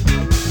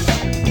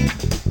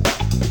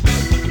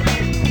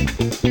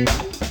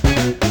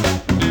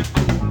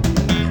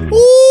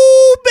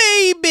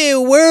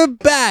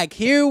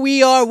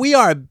We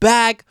are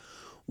back.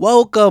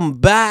 Welcome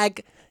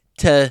back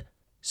to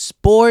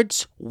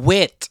Sports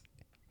with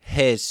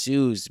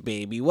Jesus,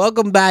 baby.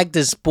 Welcome back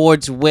to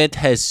Sports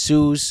with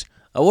Jesus.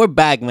 We're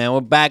back, man. We're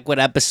back with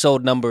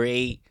episode number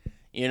 8.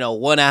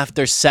 1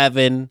 after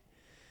 7,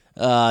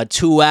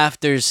 2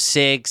 after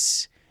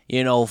 6.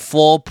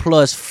 4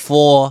 plus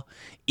 4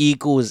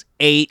 equals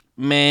 8,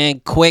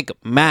 man. Quick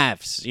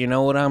maths. You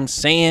know what I'm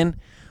saying?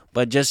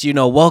 But just,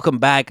 welcome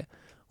back.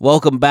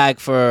 Welcome back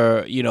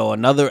for,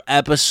 another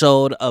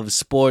episode of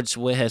Sports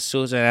with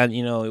Jesus. And,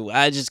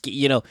 I just,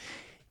 I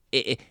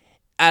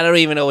don't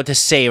even know what to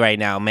say right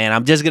now, man.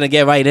 I'm just going to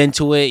get right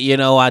into it.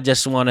 I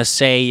just want to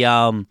say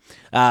from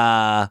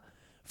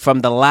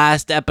the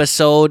last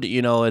episode,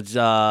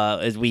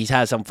 we've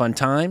had some fun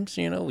times.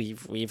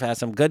 We've had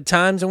some good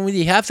times and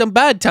we have some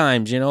bad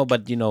times,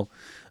 but,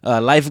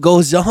 life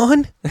goes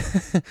on.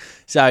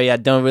 Sorry, I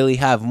don't really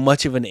have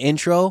much of an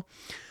intro.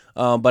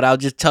 But I'll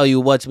just tell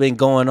you what's been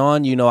going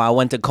on. I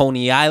went to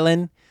Coney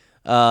Island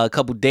a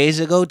couple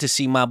days ago to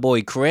see my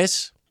boy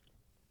Chris.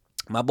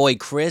 My boy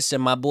Chris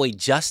and my boy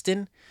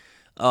Justin.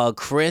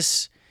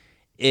 Chris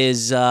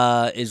is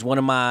one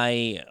of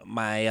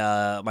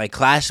my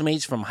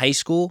classmates from high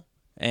school,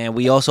 and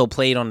we also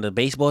played on the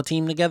baseball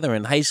team together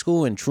in high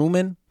school in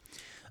Truman.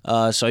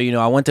 So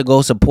I went to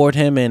go support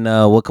him in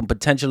what could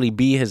potentially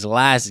be his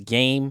last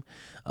game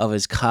of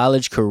his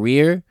college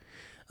career.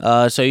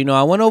 So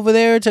I went over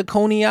there to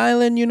Coney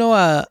Island.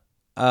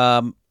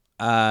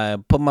 I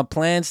put my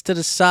plans to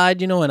the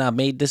side, and I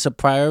made this a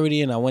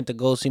priority, and I went to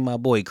go see my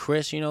boy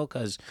Chris,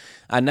 because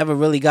I never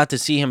really got to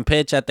see him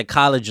pitch at the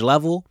college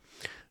level.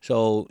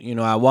 So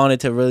I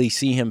wanted to really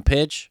see him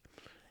pitch,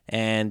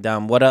 and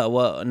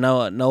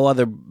no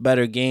other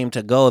better game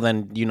to go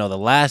than the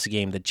last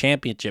game, the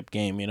championship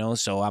game.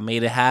 So I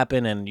made it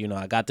happen, and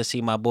I got to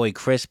see my boy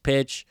Chris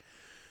pitch,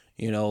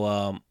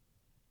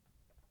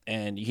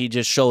 and he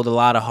just showed a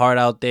lot of heart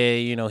out there.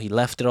 He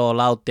left it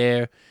all out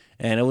there,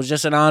 and it was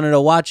just an honor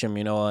to watch him.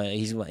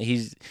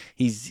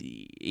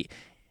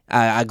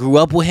 I grew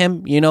up with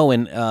him,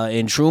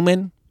 in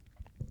Truman,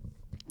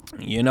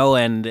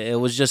 and it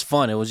was just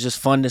fun. It was just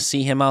fun to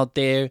see him out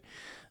there.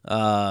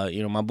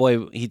 My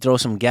boy, he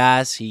throws some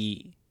gas.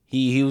 He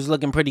was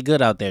looking pretty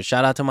good out there.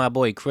 Shout out to my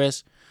boy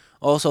Chris.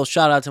 Also,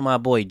 shout out to my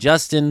boy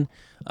Justin,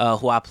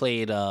 who I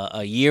played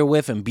a year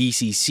with in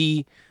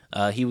BCC.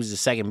 He was the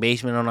second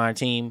baseman on our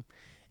team,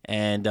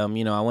 and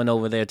I went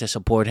over there to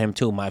support him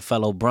too, my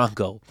fellow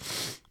Bronco.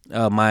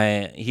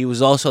 He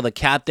was also the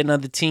captain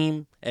of the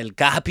team, El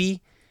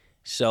Capi.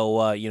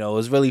 So it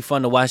was really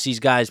fun to watch these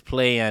guys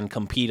play and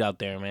compete out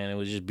there, man. It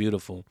was just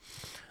beautiful.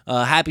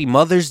 Happy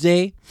Mother's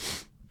Day.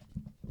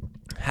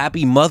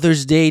 Happy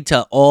Mother's Day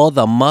to all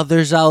the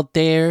mothers out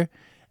there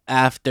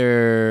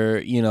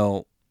after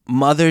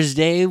Mother's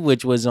Day,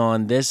 which was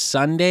on this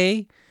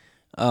Sunday.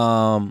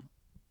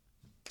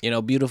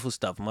 Beautiful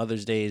stuff.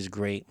 Mother's Day is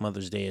great.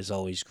 Mother's Day is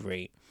always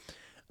great.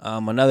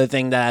 Another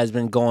thing that has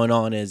been going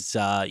on is,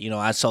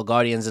 I saw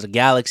Guardians of the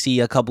Galaxy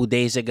a couple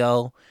days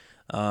ago.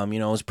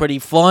 It was pretty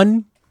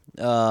fun.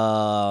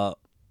 I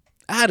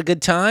had a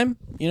good time.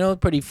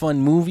 Pretty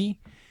fun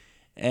movie.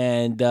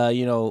 And,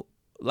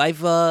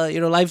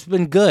 life's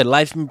been good.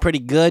 Life's been pretty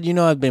good.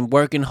 I've been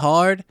working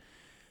hard.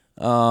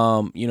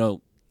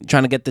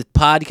 Trying to get the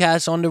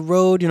podcast on the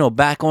road,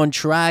 back on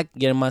track,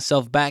 getting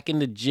myself back in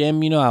the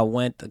gym. I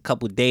went a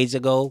couple days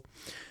ago.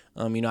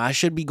 I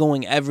should be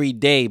going every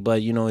day,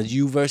 but, it's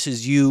you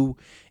versus you,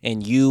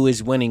 and you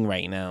is winning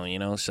right now,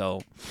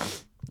 so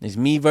it's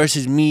me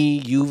versus me,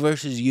 you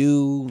versus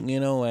you,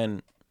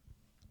 and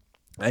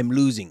I'm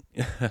losing.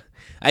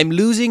 I'm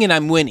losing and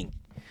I'm winning.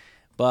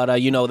 But,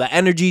 the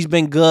energy's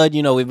been good.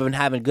 We've been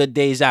having good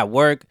days at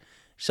work.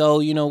 So,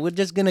 we're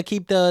just going to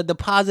keep the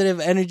positive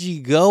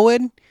energy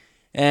going.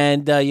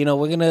 And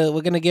we're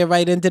gonna get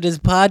right into this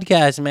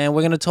podcast, man.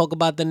 We're gonna talk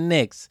about the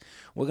Knicks.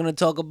 We're gonna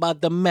talk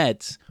about the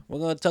Mets. We're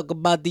gonna talk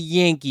about the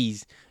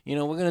Yankees. We're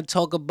gonna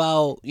talk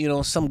about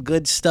some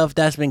good stuff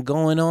that's been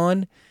going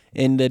on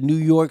in the New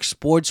York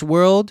sports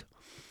world.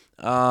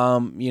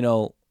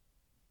 We're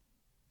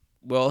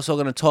also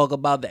gonna talk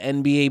about the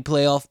NBA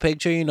playoff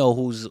picture.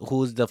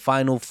 Who's the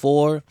Final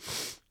Four.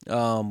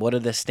 What are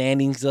the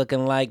standings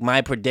looking like?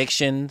 My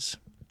predictions.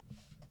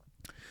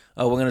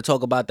 We're going to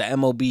talk about the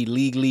MLB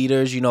league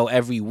leaders,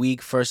 every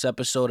week. First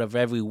episode of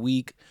every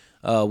week,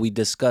 we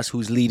discuss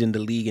who's leading the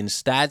league in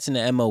stats in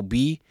the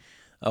MLB.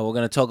 We're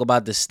going to talk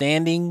about the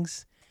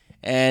standings.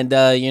 And,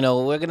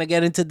 we're going to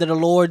get into the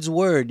Lord's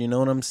word, you know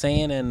what I'm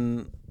saying?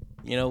 And,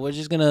 we're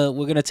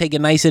going to take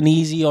it nice and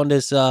easy on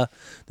this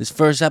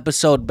first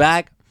episode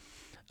back.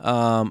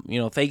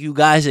 Thank you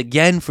guys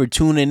again for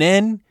tuning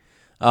in.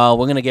 We're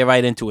going to get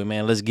right into it,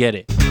 man. Let's get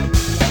it.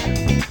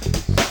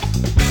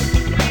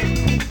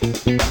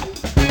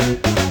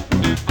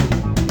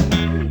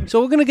 So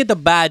we're going to get the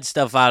bad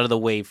stuff out of the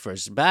way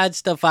first. Bad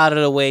stuff out of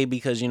the way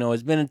because,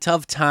 it's been a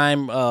tough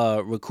time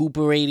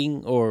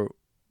recuperating or,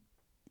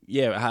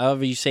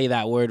 however you say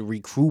that word,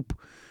 recoup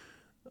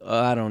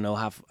I don't know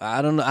how.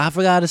 I don't know. I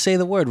forgot how to say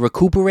the word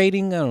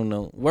recuperating. I don't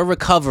know. We're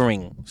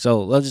recovering.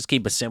 So let's just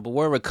keep it simple.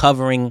 We're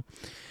recovering.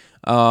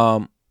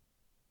 Um,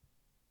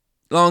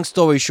 Long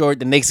story short,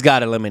 the Knicks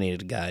got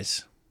eliminated,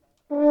 guys.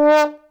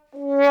 The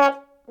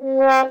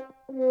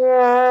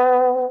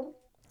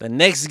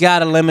Knicks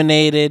got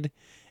eliminated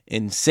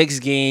in 6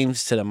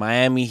 games to the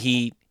Miami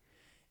Heat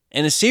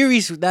in a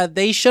series that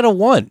they should have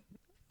won.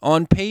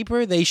 On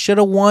paper, they should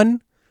have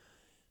won.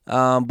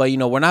 But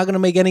we're not gonna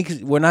make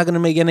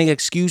any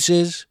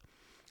excuses.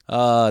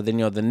 Then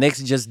the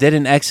Knicks just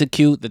didn't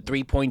execute. The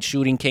 3-point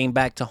shooting came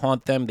back to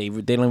haunt them. They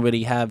didn't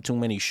really have too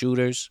many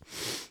shooters.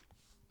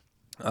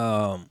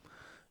 Um,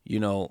 you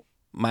know,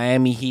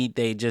 Miami Heat,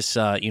 they just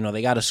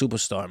they got a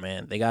superstar,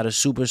 man. They got a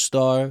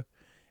superstar,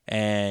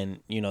 and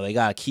they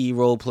got key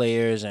role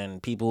players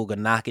and people who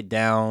can knock it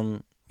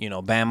down.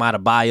 Bam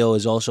Adebayo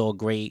is also a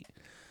great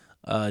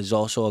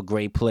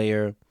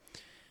player.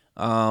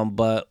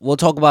 But we'll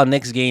talk about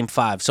Knicks game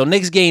 5. So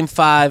Knicks game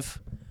 5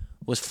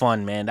 was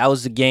fun, man. That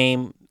was the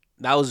game.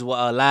 That was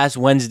last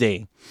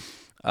Wednesday.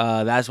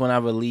 That's when I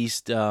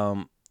released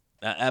an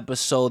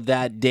episode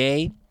that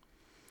day.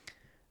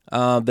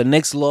 The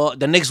Knicks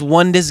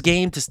won this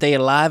game to stay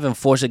alive and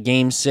force a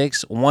game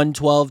 6,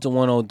 112 to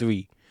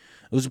 103.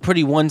 It was a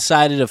pretty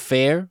one-sided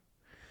affair,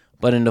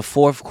 but in the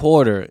fourth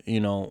quarter,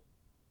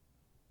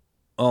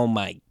 oh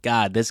my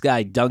God, this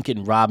guy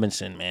Duncan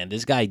Robinson, man.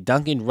 This guy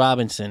Duncan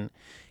Robinson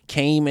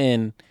came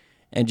in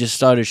and just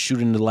started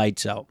shooting the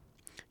lights out.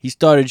 He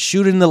started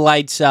shooting the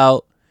lights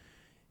out,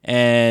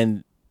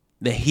 and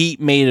the Heat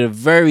made it a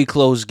very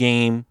close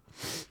game.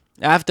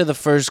 After the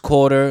first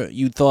quarter,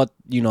 you thought,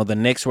 the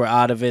Knicks were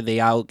out of it. They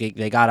got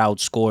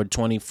outscored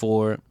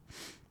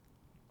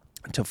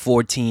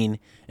 24-14.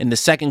 In the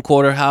second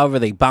quarter, however,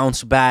 they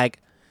bounced back.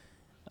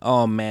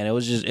 Oh man, it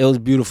was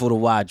beautiful to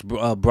watch.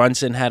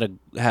 Brunson had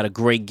a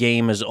great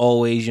game as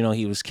always.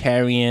 He was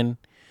carrying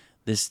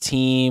this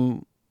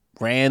team.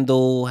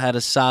 Randall had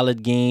a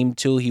solid game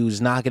too. He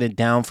was knocking it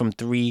down from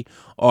 3.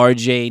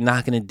 RJ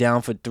knocking it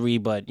down for 3.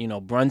 But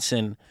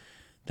Brunson,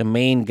 the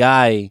main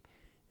guy,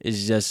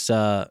 is just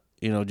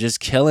just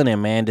killing it,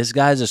 man. This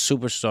guy's a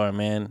superstar,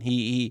 man.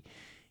 He's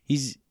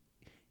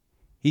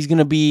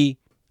gonna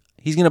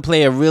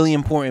play a really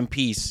important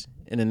piece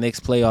in the Knicks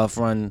playoff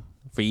run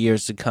for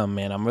years to come,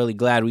 man. I'm really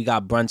glad we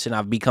got Brunson.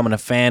 I've become a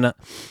fan of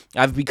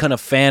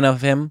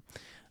him.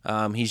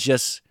 He's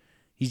just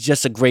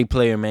a great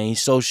player, man.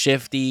 He's so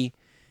shifty.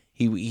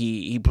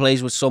 He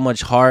plays with so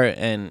much heart,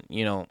 and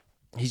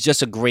he's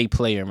just a great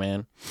player,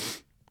 man.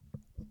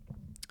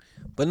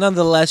 But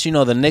nonetheless,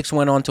 the Knicks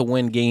went on to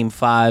win Game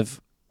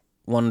 5,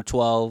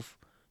 112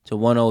 to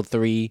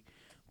 103.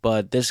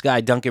 But this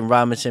guy Duncan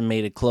Robinson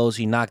made it close.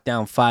 He knocked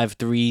down 5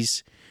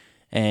 threes,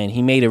 and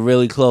he made it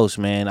really close,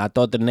 man. I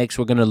thought the Knicks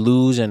were gonna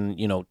lose and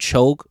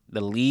choke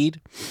the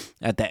lead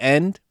at the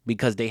end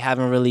because they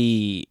haven't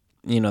really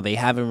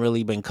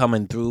been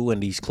coming through in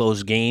these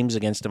close games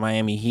against the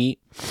Miami Heat.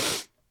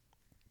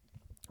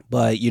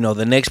 But,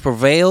 the Knicks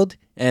prevailed,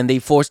 and they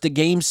forced a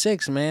Game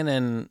 6, man,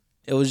 and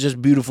it was just a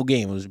beautiful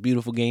game. It was a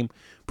beautiful game.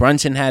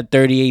 Brunson had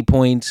 38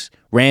 points.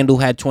 Randall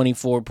had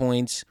 24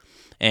 points,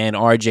 and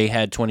RJ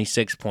had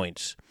 26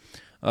 points.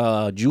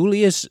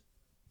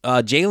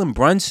 Jalen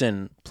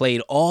Brunson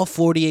played all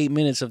 48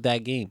 minutes of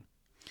that game.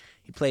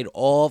 He played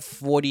all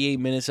 48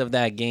 minutes of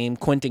that game.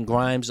 Quentin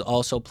Grimes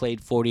also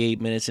played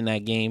 48 minutes in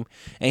that game.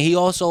 And he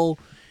also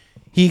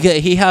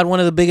he had one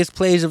of the biggest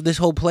plays of this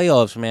whole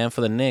playoffs, man,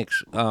 for the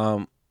Knicks.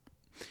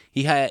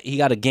 He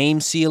got a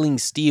game-sealing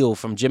steal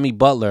from Jimmy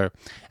Butler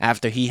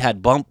after he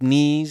had bumped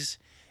knees,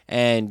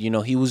 and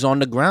he was on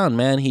the ground,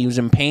 man. He was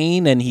in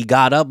pain, and he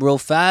got up real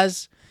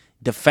fast,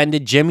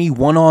 defended Jimmy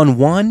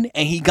one-on-one,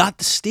 and he got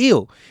the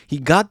steal. He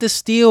got the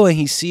steal, and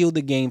he sealed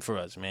the game for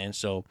us, man.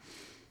 So,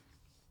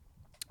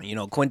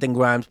 Quentin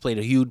Grimes played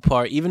a huge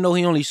part. Even though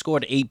he only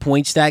scored 8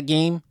 points that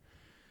game,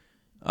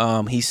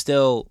 he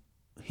still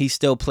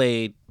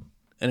played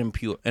an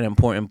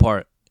important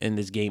part in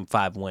this Game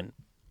 5 win.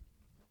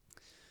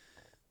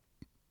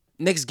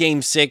 Next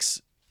Game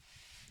 6,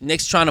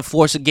 Knicks trying to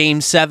force a Game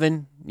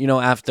 7,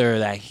 after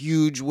that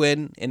huge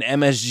win in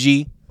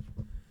MSG.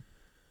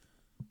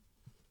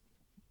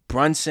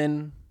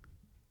 Brunson,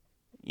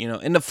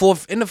 in the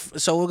fourth,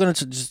 so we're going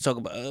to just talk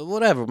about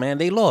whatever, man.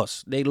 They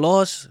lost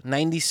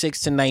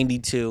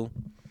 96-92.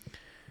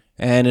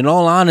 And in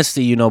all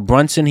honesty,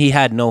 Brunson, he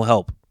had no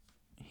help.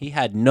 He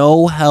had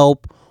no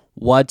help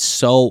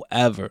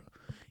whatsoever.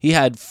 He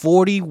had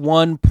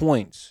 41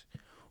 points.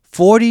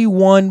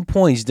 41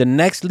 points. The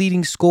next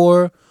leading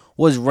scorer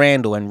was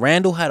Randall, and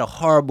Randall had a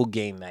horrible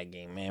game that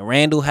game, man.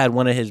 Randall had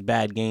one of his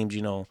bad games,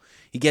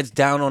 He gets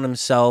down on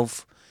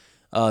himself.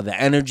 The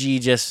energy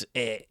just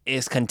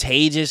is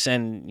contagious,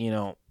 and,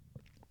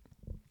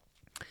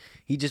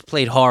 he just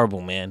played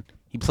horrible, man.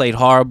 He played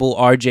horrible.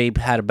 RJ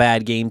had a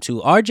bad game,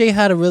 too. RJ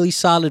had a really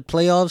solid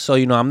playoff, so,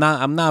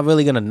 I'm not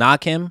really going to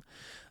knock him.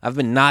 I've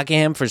been knocking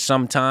him for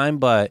some time,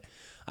 but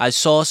I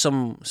saw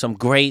some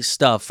great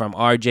stuff from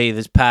RJ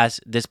this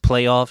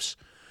playoffs.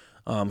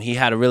 He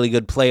had a really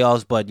good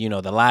playoffs, but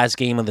the last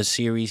game of the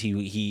series,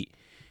 he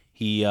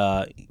he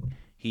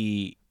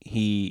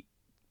he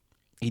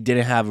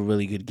didn't have a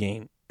really good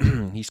game.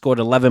 He scored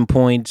 11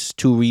 points,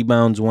 2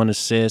 rebounds, 1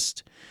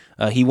 assist.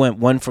 He went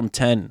 1 from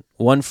 10,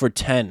 1 for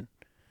 10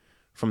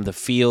 from the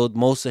field.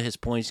 Most of his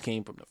points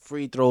came from the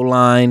free throw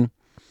line,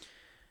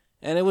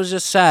 and it was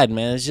just sad,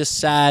 man. It's just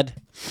sad,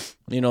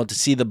 to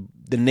see the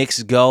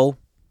Knicks go.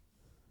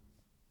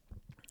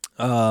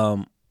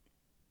 Um,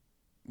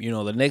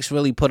 the Knicks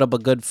really put up a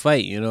good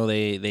fight.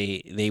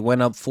 They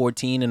went up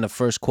 14 in the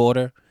first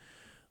quarter,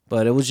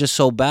 but it was just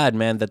so bad,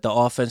 man, that the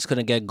offense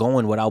couldn't get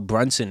going without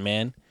Brunson,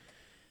 man.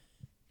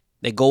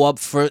 They go up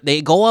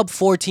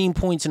 14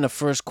 points in the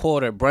first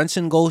quarter.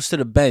 Brunson goes to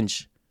the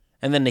bench,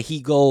 and then they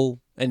go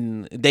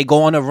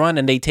on a run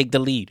and they take the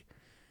lead.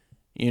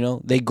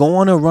 They go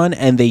on a run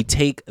and they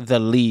take the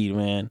lead,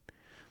 man.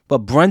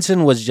 But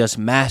Brunson was just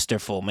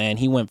masterful, man.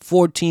 He went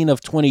 14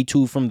 of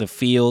 22 from the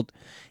field.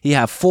 He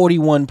had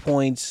 41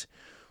 points,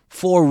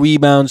 4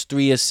 rebounds,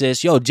 3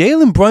 assists. Yo,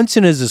 Jalen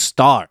Brunson is a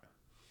star.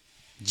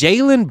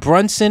 Jalen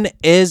Brunson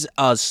is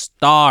a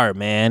star,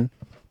 man.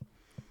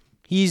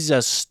 He's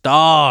a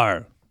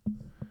star.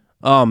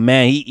 Oh,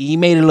 man. He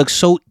made it look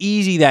so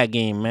easy that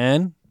game,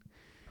 man.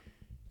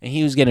 And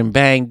he was getting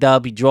banged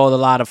up. He drove a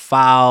lot of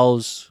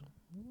fouls.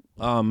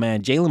 Oh,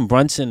 man. Jalen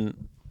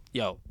Brunson.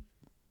 Yo,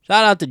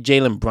 shout out to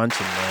Jalen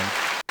Brunson, man.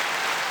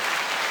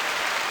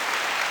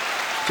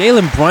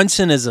 Jalen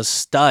Brunson is a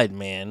stud,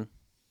 man.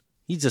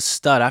 He's a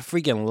stud. I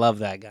freaking love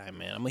that guy,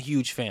 man. I'm a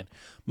huge fan.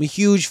 I'm a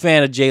huge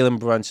fan of Jalen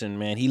Brunson,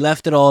 man. He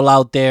left it all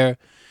out there.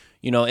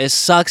 It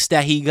sucks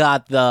that he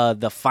got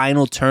the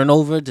final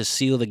turnover to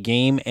seal the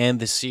game and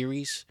the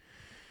series.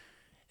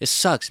 It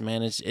sucks,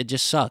 man. It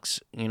just sucks.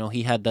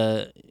 He had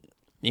the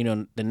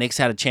Knicks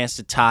had a chance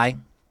to tie,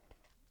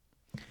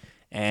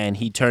 and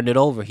he turned it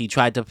over. He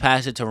tried to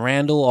pass it to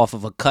Randall off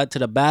of a cut to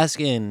the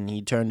basket, and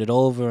he turned it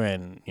over,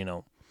 and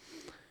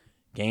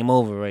game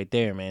over right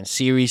there, man.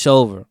 Series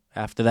over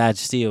after that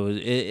steal.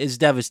 It's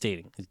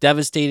devastating. It's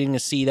devastating to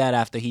see that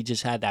after he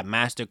just had that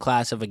master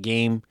class of a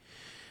game.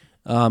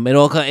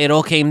 It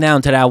all came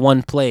down to that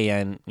one play,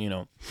 and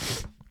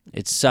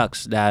it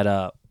sucks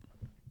that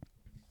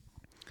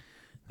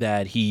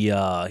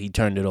he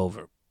turned it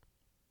over.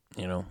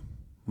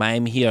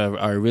 Miami here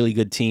are a really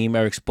good team.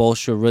 Eric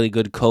Spoelstra, really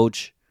good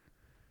coach,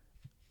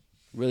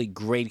 really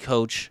great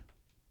coach.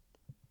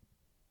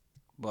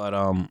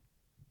 But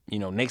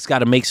Knicks got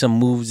to make some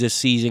moves this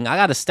season. I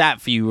got a stat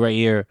for you right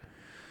here.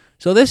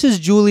 So this is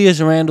Julius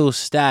Randle's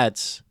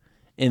stats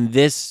in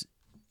this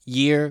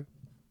year,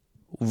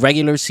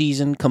 regular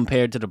season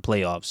compared to the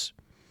playoffs.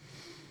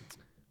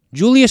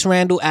 Julius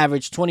Randle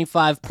averaged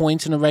 25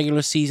 points in the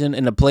regular season.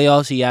 In the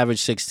playoffs, he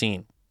averaged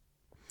 16.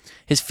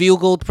 His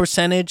field goal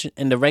percentage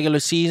in the regular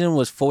season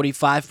was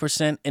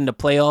 45%. In the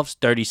playoffs,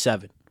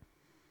 37%.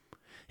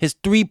 His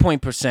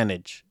three-point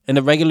percentage in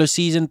the regular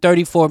season,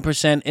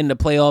 34%. In the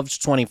playoffs,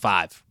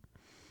 25%.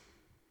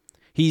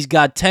 He's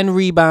got 10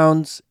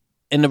 rebounds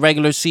in the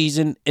regular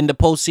season. In the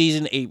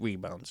postseason, 8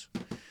 rebounds.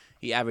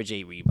 He averaged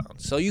 8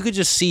 rebounds. So you could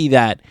just see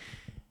that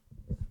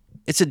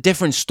it's a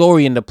different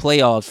story in the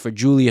playoffs for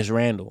Julius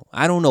Randle.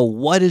 I don't know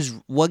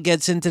what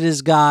gets into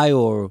this guy,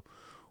 or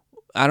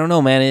I don't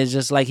know, man. It's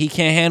just like he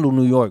can't handle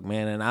New York,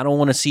 man. And I don't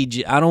want to see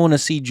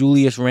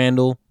Julius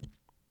Randle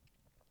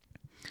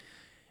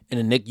in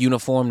a Knick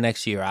uniform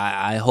next year.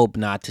 I hope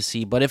not to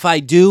see. But if I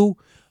do,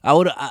 I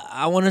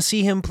want to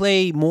see him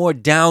play more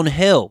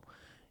downhill.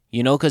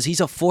 Because he's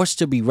a force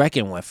to be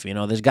reckoned with.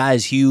 This guy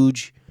is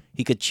huge.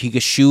 He could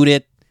shoot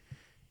it.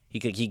 He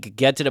could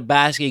get to the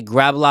basket,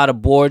 grab a lot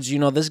of boards.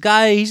 This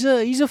guy, he's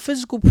a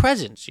physical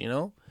presence.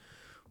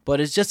 But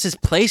it's just his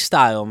play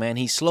style, man.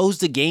 He slows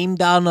the game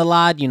down a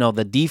lot.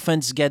 The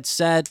defense gets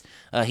set.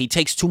 He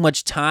takes too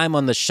much time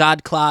on the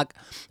shot clock,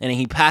 and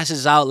he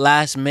passes out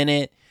last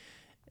minute.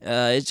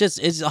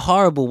 It's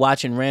horrible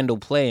watching Randle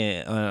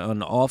play on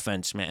the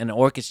offense, man, and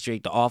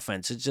orchestrate the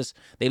offense. It's just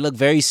they look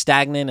very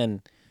stagnant,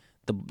 and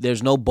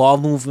there's no ball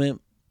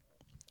movement.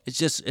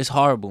 It's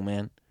horrible,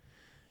 man.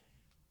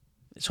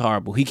 It's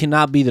horrible. He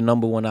cannot be the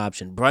number one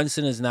option.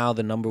 Brunson is now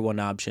the number one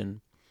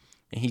option,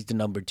 and he's the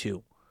number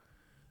two.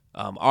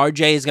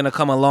 RJ is gonna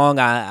come along.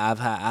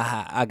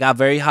 I got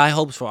very high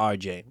hopes for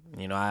RJ.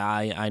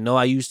 I know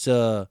I used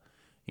to,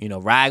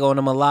 rag on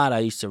him a lot. I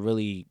used to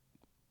really,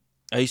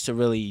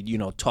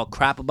 talk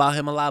crap about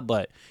him a lot.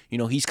 But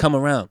he's come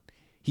around.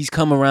 He's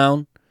come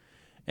around,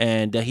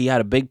 and he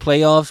had a big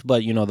playoffs.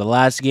 But the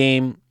last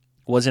game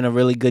wasn't a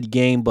really good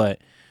game. But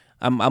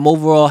I'm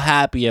overall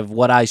happy of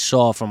what I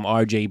saw from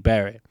RJ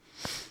Barrett.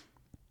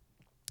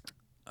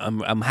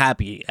 I'm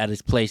happy at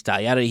his play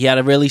style. He had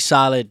a really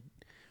solid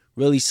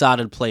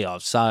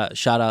playoffs.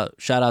 Shout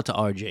out to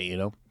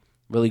RJ.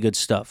 Really good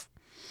stuff.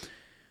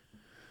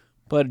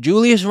 But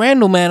Julius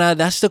Randle, man,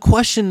 that's the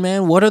question,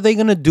 man. What are they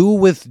gonna do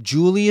with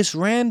Julius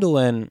Randle?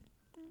 And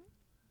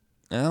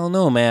I don't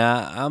know,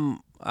 man.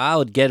 I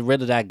would get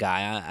rid of that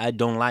guy. I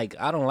don't like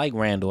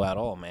Randle at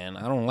all, man.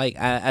 I don't like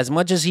as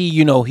much as he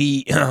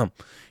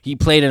he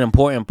played an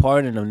important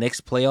part in the Knicks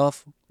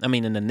playoff I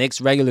mean, in the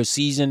Knicks regular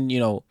season,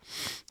 to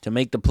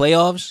make the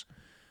playoffs.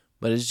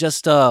 But it's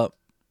just I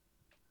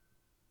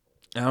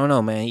don't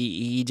know, man.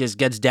 He just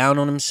gets down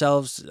on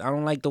himself. I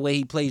don't like the way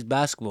he plays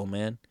basketball,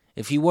 man.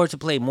 If he were to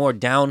play more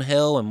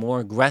downhill and more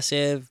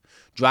aggressive,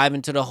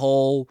 driving to the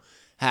hole,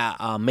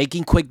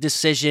 making quick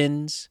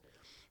decisions,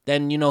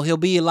 then he'll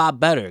be a lot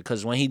better.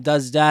 Because when he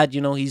does that,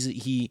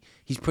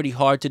 he's pretty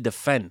hard to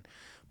defend.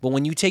 But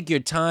when you take your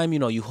time,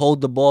 you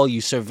hold the ball,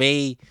 you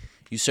survey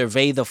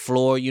the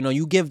floor.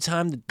 You give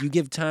time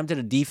to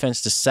the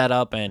defense to set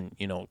up and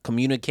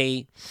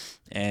communicate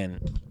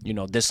and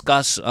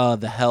discuss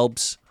the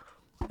helps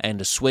and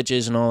the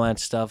switches and all that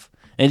stuff.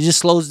 And it just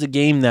slows the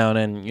game down,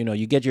 and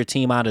you get your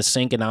team out of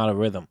sync and out of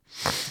rhythm.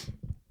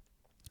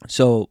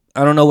 So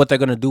I don't know what they're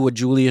gonna do with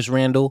Julius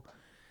Randle.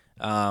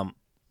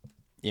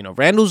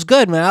 Randle's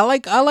good, man. I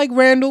like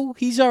Randle.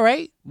 He's all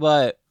right,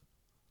 but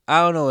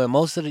I don't know. And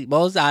most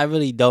I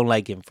really don't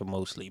like him for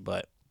mostly,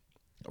 but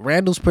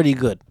Randle's pretty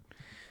good.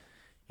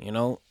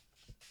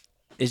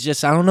 It's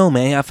just I don't know,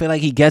 man. I feel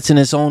like he gets in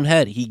his own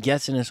head.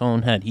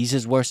 He's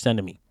his worst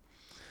enemy.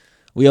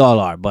 We all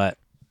are, but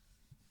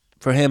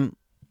for him,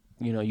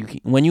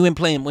 when you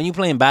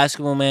playing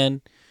basketball,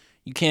 man,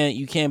 you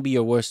can't be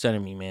your worst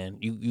enemy, man.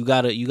 You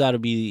gotta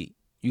be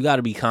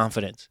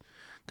confident,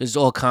 cause it's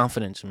all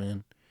confidence,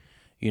 man.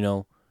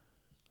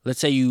 Let's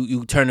say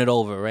you turn it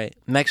over, right?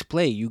 Next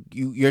play,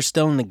 you're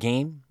still in the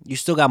game. You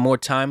still got more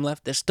time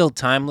left. There's still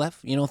time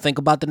left. Think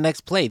about the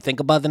next play. Think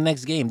about the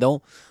next game.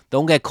 Don't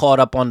get caught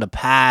up on the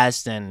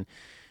past and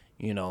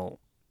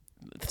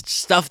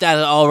stuff that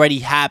already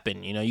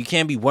happened. You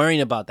can't be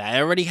worrying about that. It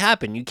already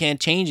happened. You can't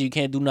change it. You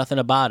can't do nothing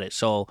about it.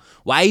 So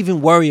why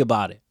even worry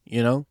about it?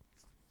 You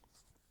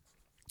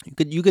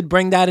could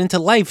bring that into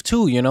life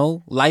too.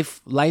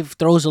 Life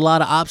throws a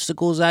lot of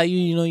obstacles at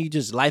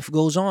you. Life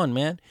goes on,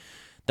 man.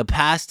 The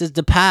past is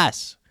the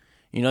past.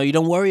 You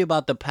don't worry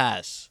about the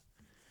past.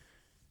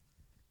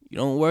 You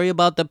don't worry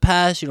about the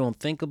past. You don't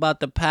think about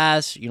the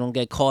past. You don't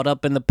get caught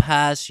up in the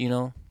past.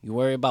 You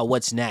worry about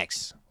what's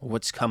next,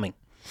 what's coming.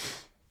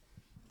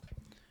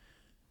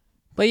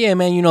 But yeah,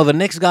 man, the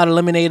Knicks got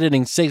eliminated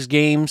in 6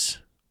 games.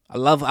 I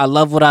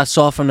love what I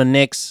saw from the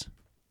Knicks.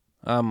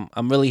 I'm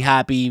really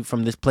happy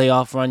from this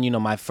playoff run.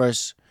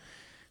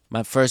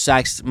 My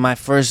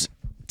first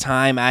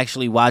time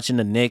actually watching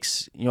the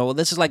Knicks.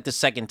 This is like the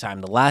second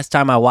time. The last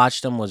time I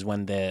watched them was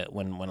when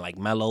like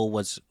Melo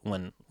was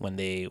when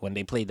they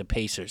played the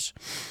Pacers.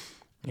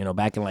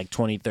 Back in like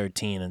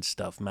 2013 and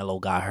stuff. Melo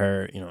got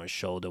hurt, his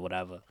shoulder,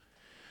 whatever.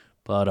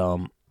 But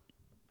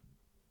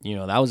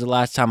that was the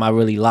last time I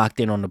really locked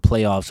in on the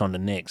playoffs on the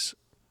Knicks.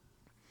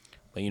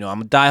 But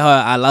I'm a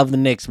diehard. I love the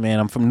Knicks, man.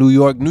 I'm from New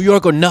York. New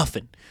York or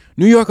nothing.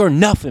 New York or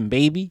nothing,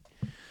 baby.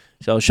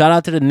 So shout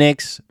out to the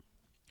Knicks.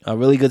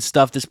 Really good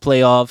stuff this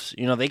playoffs.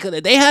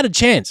 They had a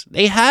chance.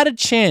 They had a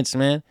chance,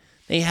 man.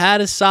 They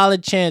had a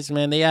solid chance,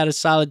 man. They had a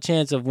solid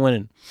chance of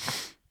winning.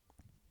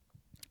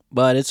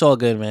 But it's all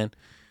good, man.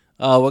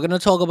 We're gonna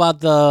talk about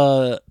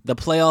the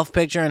playoff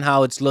picture and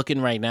how it's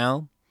looking right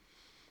now.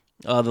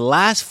 The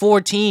last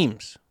four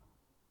teams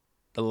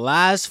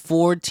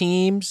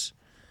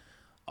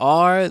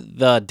are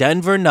the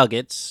Denver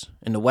Nuggets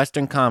in the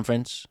Western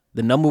Conference,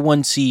 the number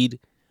 1 seed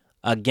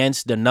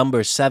against the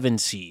number 7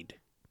 seed,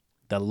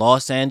 the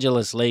Los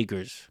Angeles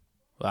Lakers.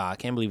 Wow, I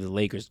can't believe the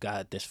Lakers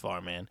got this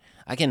far, man.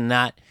 I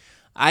cannot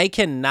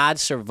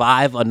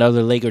survive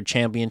another Laker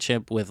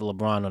championship with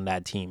LeBron on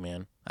that team,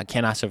 man. I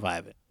cannot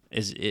survive it.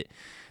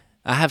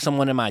 I have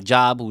someone in my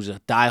job who's a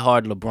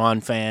diehard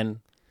LeBron fan,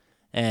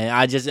 and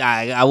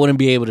I wouldn't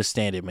be able to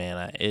stand it,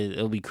 man.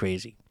 It'll be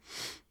crazy.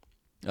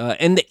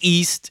 In the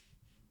East,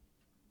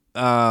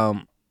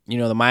 the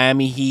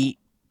Miami Heat,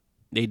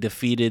 they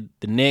defeated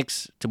the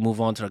Knicks to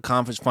move on to the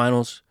conference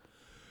finals.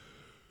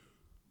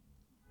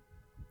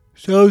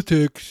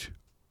 The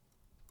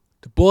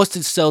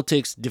Boston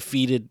Celtics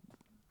defeated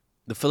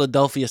the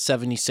Philadelphia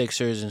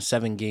 76ers in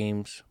 7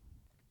 games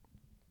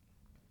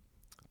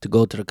to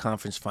go to the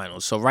conference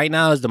finals. So right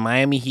now is the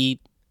Miami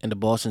Heat and the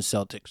Boston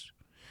Celtics.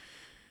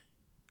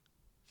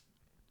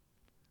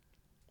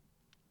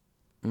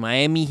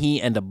 Miami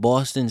Heat and the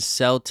Boston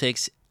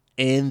Celtics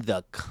in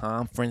the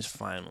conference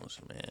finals,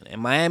 man.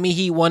 And Miami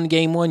Heat won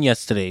game 1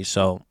 yesterday,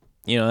 so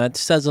that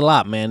says a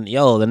lot, man.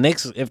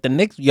 If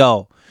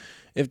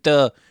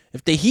the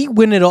Heat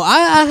win it all,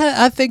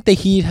 I think the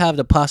Heat have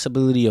the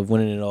possibility of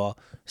winning it all.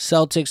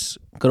 Celtics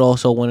could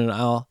also win it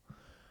all.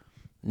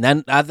 And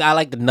then I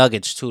like the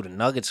Nuggets too. The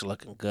Nuggets are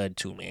looking good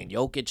too, man.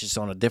 Jokic is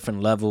on a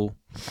different level.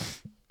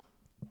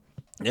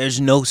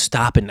 There's no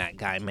stopping that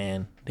guy,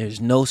 man.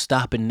 There's no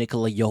stopping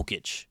Nikola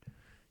Jokic.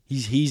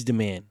 He's the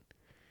man.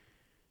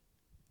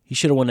 He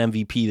should have won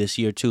MVP this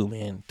year too,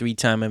 man.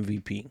 3-time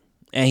MVP.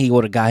 And he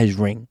would have got his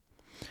ring.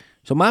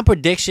 So my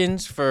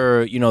predictions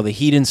for, the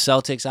Heat and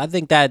Celtics, I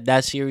think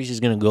that series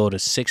is going to go to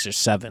 6 or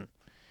 7.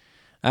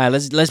 All right,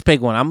 let's pick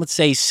one. I'm going to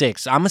say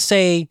 6. I'm going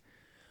to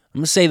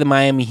say the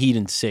Miami Heat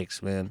in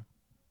 6, man.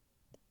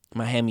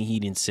 Miami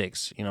Heat in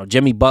 6.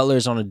 Jimmy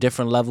Butler's on a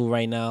different level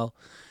right now.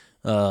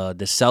 The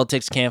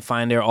Celtics can't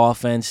find their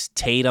offense.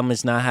 Tatum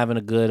is not having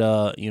a good,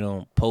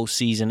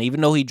 postseason.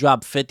 Even though he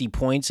dropped 50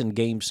 points in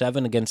Game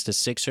 7 against the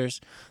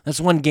Sixers. That's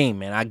one game,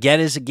 man. I get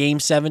it's a Game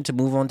 7 to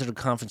move on to the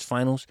conference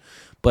finals.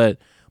 But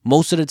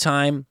most of the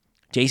time,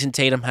 Jason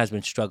Tatum has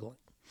been struggling.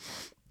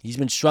 He's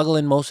been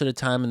struggling most of the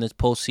time in this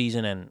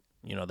postseason. And,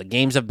 the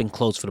games have been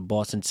close for the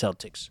Boston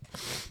Celtics.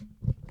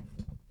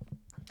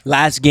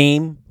 Last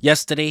game,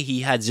 yesterday,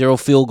 he had 0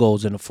 field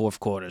goals in the fourth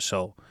quarter.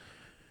 So,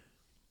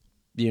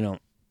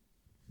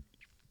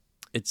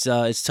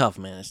 it's tough,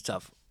 man. It's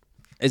tough.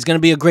 It's going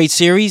to be a great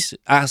series.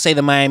 I'll say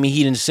the Miami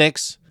Heat in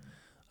 6.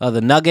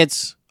 The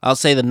Nuggets, I'll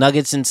say the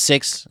Nuggets in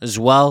 6 as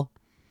well.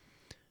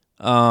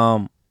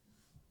 And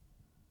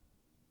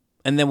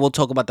then we'll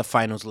talk about the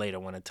finals later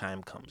when the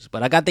time comes.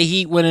 But I got the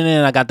Heat winning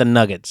and I got the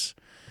Nuggets.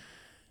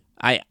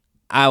 I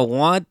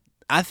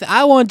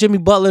want Jimmy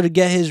Butler to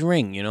get his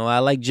ring. I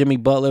like Jimmy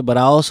Butler, but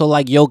I also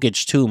like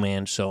Jokic too,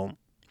 man. So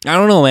I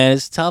don't know, man.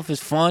 It's tough.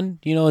 It's fun.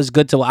 It's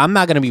good to. I'm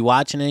not gonna be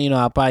watching it.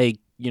 I'll probably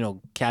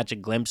catch a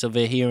glimpse of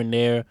it here and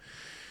there.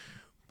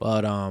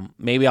 But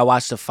maybe I'll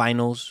watch the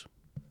finals.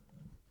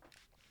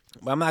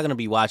 But I'm not gonna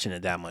be watching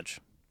it that much.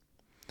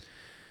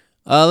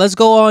 Let's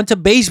go on to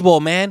baseball,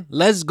 man.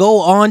 Let's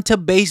go on to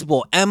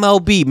baseball.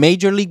 MLB,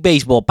 Major League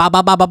Baseball. Bow,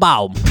 bow, bow, bow,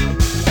 bow.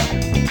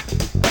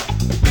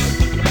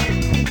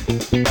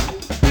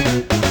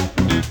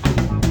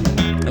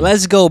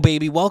 Let's go,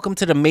 baby. Welcome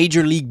to the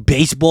Major League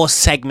Baseball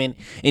segment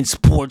in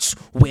Sports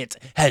with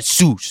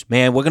Jesus,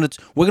 man. We're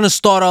gonna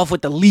start off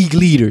with the league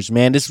leaders,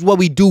 man. This is what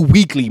we do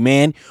weekly,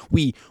 man.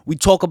 We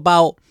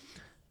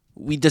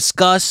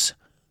discuss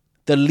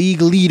the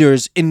league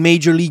leaders in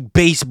Major League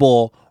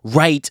Baseball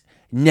right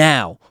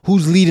now.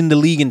 Who's leading the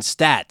league in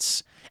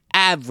stats?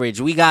 Average,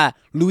 we got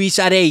Luis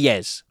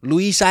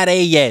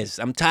Arraez.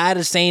 I'm tired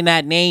of saying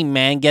that name,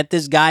 man. Get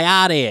this guy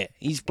out of here.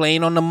 He's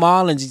playing on the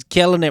Marlins. He's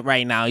killing it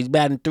right now. He's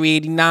batting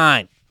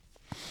 .389.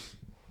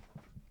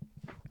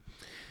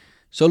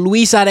 So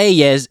Luis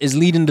Arraez is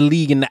leading the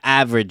league in the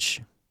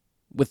average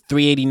with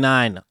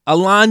 .389.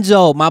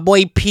 Alonso, my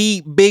boy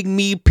Pete, Big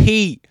Me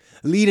Pete,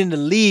 leading the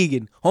league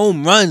in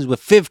home runs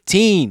with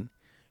 15.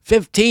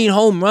 15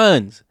 home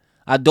runs.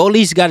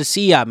 Adolis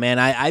Garcia, man.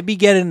 I be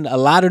getting a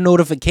lot of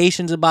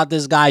notifications about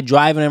this guy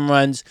driving in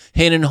runs,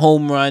 hitting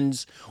home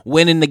runs,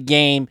 winning the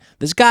game.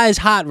 This guy is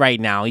hot right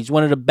now. He's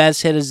one of the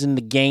best hitters in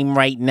the game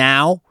right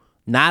now.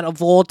 Not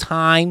of all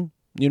time,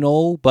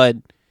 but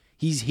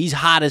he's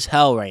hot as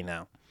hell right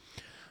now.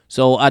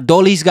 So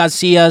Adolis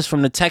Garcia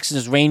from the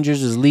Texas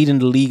Rangers is leading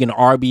the league in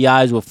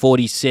RBIs with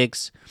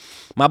 46.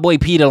 My boy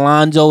Pete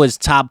Alonso is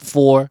top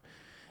 4,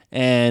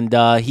 and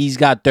he's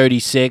got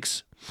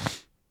 36.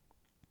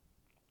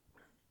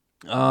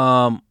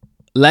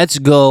 Let's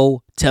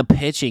go to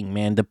pitching,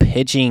 man. The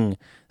pitching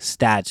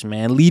stats,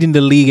 man. Leading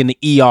the league in the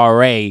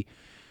ERA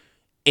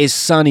is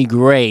Sonny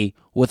Gray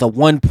with a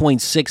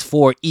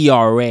 1.64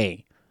 ERA.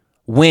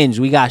 Wins,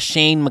 we got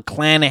Shane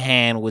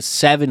McClanahan with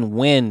 7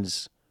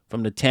 wins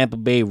from the Tampa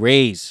Bay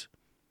Rays.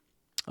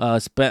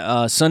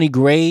 Sonny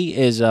Gray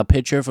is a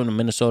pitcher from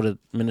the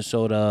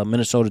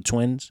Minnesota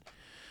Twins.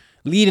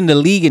 Leading the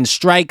league in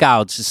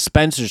strikeouts is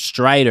Spencer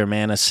Strider,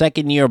 man, a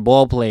second-year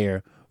ball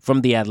player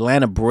from the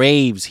Atlanta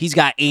Braves. He's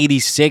got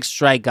 86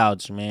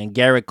 strikeouts, man.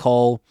 Garrett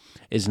Cole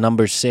is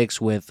number 6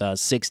 with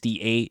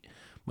 68.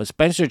 But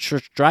Spencer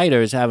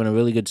Strider is having a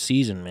really good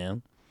season,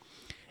 man.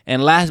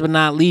 And last but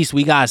not least,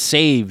 we got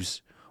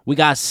saves.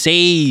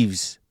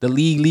 The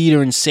league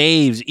leader in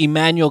saves,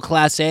 Emmanuel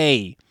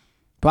Clase.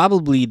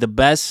 Probably the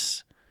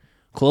best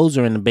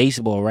closer in the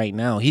baseball right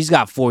now. He's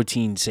got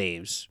 14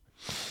 saves.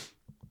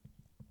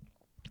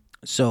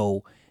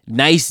 So,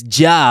 nice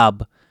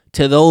job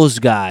to those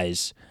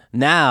guys.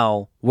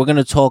 Now, we're going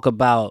to talk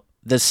about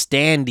the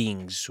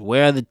standings.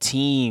 Where are the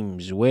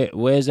teams?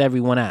 Where's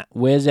everyone at?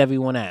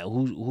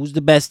 Who's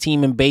the best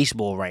team in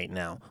baseball right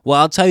now?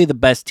 Well, I'll tell you the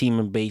best team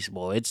in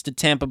baseball. It's the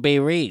Tampa Bay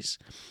Rays.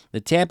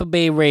 The Tampa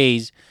Bay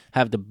Rays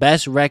have the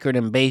best record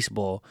in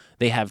baseball.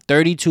 They have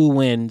 32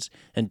 wins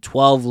and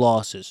 12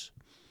 losses.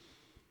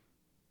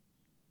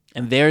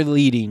 And they're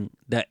leading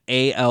the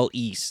AL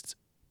East.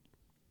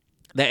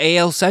 The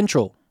AL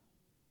Central.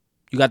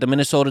 You got the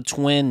Minnesota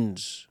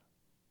Twins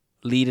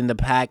leading the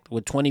pack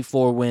with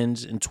 24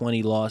 wins and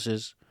 20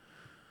 losses.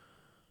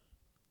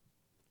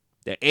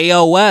 The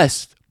AL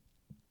West.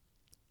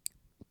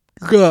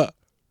 You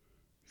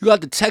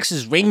got the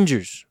Texas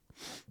Rangers.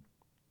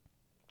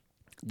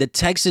 The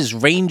Texas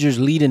Rangers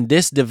leading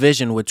this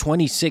division with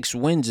 26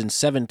 wins and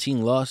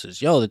 17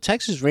 losses. Yo, the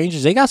Texas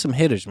Rangers, they got some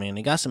hitters, man.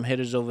 They got some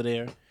hitters over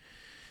there.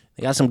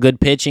 They got some good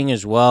pitching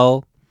as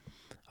well.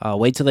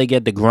 Wait till they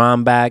get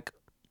DeGrom back.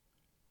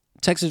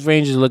 Texas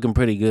Rangers looking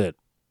pretty good.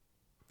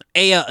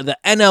 The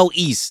NL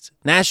East,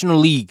 National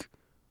League.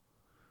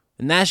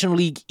 The National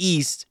League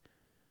East,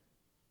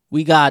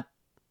 we got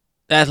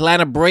the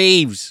Atlanta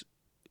Braves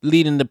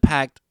leading the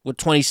pack with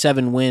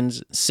 27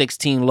 wins,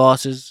 16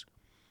 losses.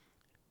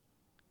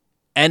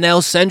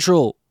 NL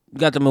Central, we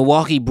got the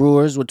Milwaukee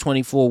Brewers with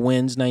 24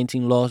 wins,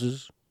 19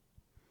 losses.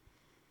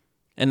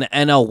 And the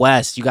NL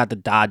West, you got the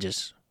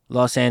Dodgers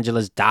Los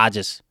Angeles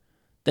Dodgers.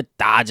 The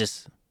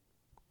Dodgers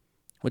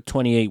with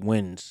 28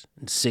 wins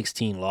and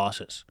 16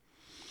 losses.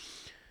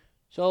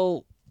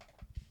 So,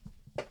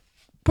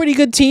 pretty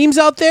good teams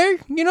out there,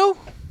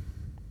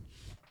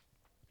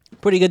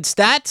 Pretty good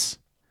stats.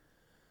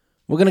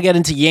 We're going to get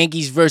into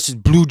Yankees versus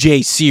Blue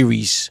Jays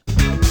series.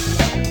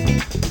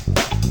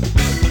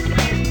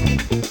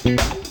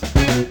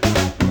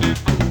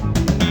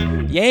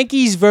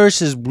 Yankees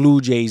versus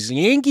Blue Jays. The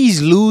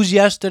Yankees lose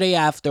yesterday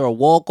after a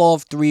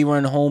walk-off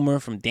 3-run homer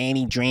from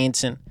Danny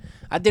Jansen.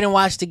 I didn't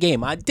watch the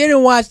game.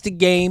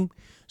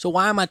 So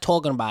why am I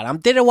talking about it? I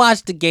didn't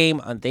watch the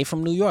game. They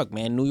from New York,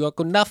 man. New York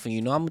or nothing.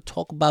 I'm going to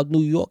talk about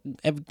New York and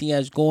everything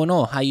that's going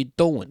on. How you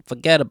doing?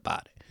 Forget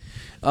about it.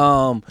 So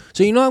I'm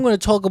going to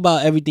talk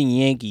about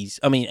everything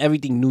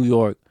everything New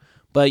York.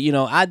 But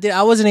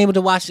I wasn't able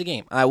to watch the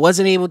game.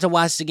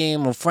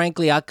 Well,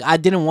 frankly, I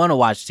didn't want to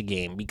watch the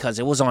game because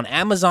it was on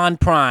Amazon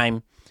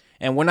Prime,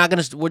 and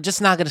we're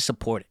just not gonna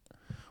support it.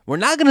 We're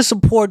not gonna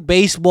support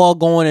baseball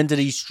going into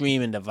these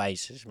streaming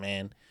devices,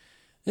 man.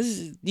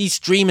 These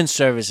streaming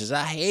services.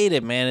 I hate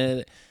it,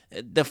 man.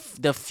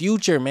 The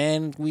future,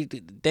 man.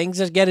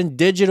 Things are getting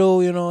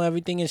digital.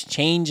 Everything is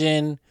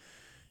changing.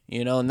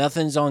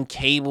 Nothing's on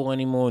cable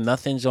anymore.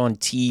 Nothing's on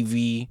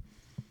TV.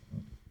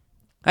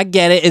 I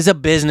get it. It's a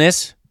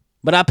business.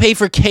 But I pay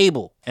for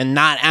cable and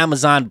not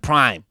Amazon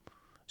Prime.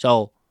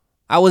 So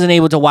I wasn't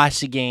able to watch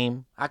the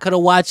game. I could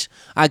have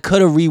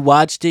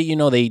rewatched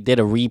it. They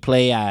did a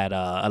replay at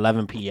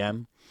 11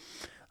 p.m.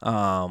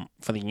 For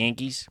the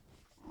Yankees.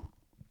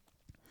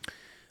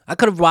 I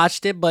could have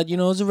watched it, but, it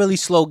was a really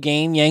slow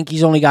game.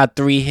 Yankees only got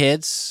 3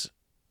 hits.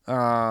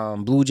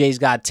 Blue Jays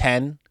got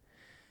 10.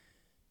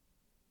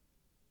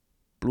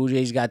 Blue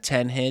Jays got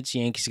 10 hits.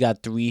 Yankees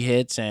got 3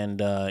 hits.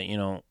 And,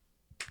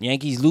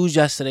 Yankees lose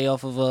yesterday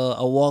off of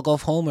a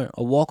walk-off homer,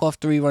 a walk-off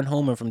 3-run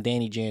homer from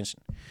Danny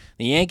Jansen.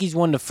 The Yankees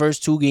won the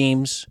first 2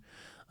 games.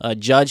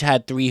 Judge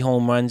had 3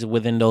 home runs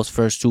within those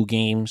first 2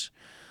 games.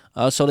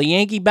 So the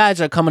Yankee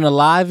bats are coming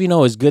alive.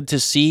 It's good to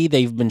see.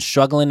 They've been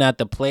struggling at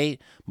the plate,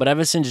 but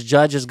ever since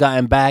Judge has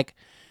gotten back,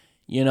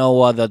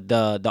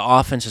 the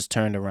offense has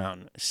turned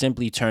around.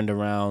 Simply turned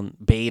around.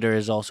 Bader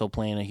is also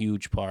playing a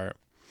huge part.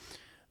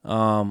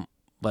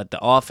 But the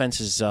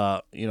offense is,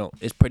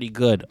 is pretty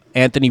good.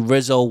 Anthony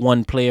Rizzo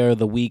won Player of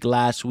the Week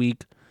last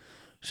week.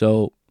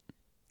 So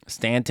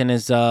Stanton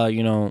is,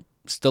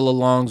 still a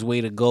long way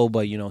to go,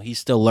 but, he's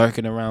still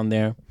lurking around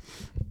there.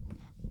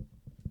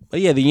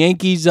 But, yeah, the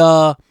Yankees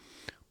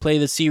play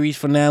the series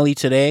finale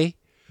today.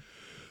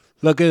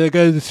 Look at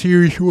the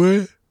series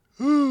win.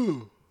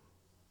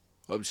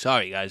 I'm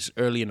sorry, guys.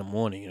 Early in the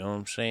morning, you know what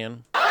I'm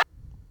saying?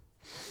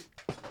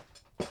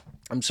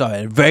 I'm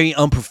sorry. Very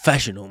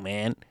unprofessional,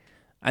 man.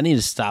 I need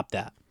to stop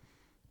that.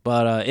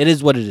 But it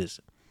is what it is.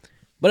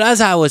 But as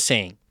I was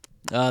saying,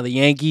 the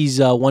Yankees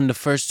won the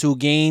first 2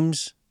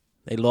 games.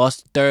 They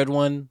lost the third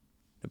one.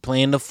 They're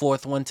playing the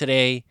fourth one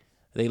today.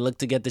 They look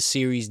to get the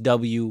series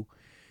W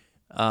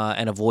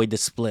and avoid the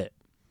split.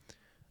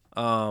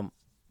 We're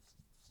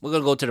going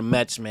to go to the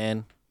Mets,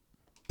 man.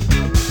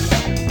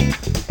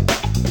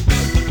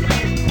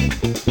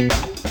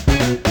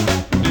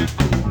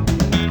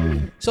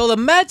 So the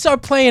Mets are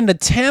playing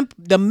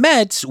the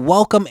Mets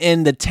welcome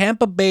in the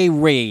Tampa Bay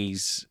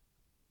Rays,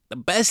 the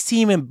best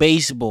team in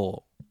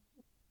baseball,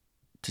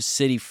 to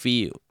Citi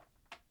Field.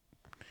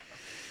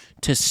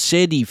 To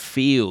Citi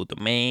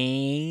Field,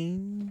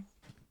 man.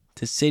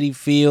 To Citi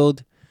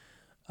Field.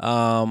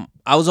 We're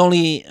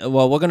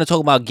going to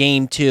talk about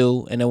Game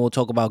 2, and then we'll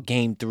talk about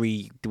Game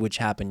 3, which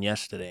happened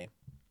yesterday.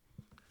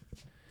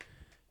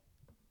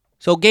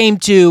 So Game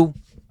 2.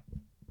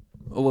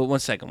 Oh, one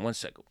second. Whoa.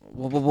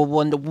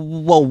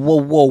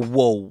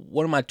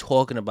 What am I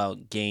talking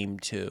about, Game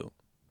 2?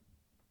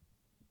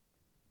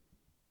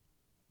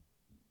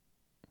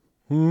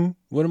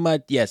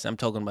 Yes, I'm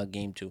talking about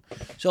Game 2.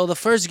 So the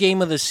first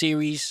game of the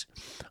series,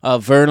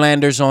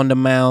 Verlander's on the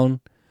mound.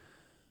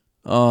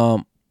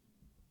 I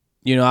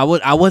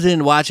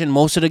wasn't watching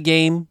most of the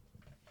game,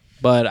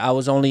 but I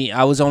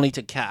wanted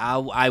to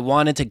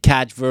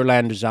catch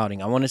Verlander's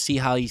outing. I want to see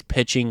how he's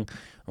pitching.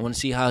 I want to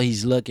see how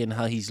he's looking,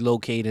 how he's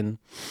locating.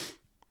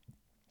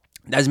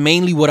 That's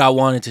mainly what I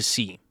wanted to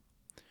see.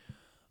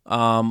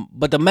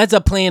 But the Mets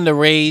are playing the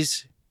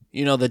Rays,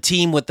 the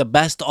team with the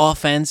best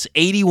offense,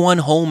 81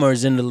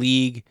 homers in the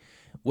league,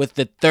 with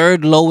the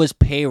third lowest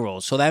payroll.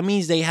 So that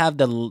means they have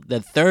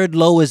the third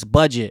lowest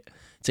budget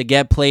to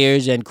get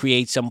players and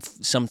create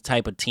some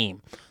type of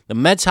team. The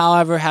Mets,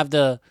 however, have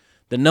the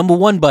number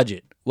 1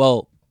 budget.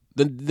 Well,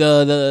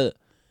 I'm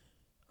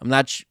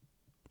not.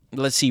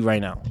 Let's see right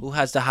now. Who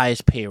has the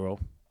highest payroll?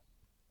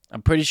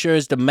 I'm pretty sure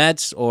it's the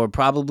Mets or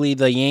probably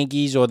the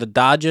Yankees or the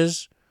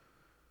Dodgers.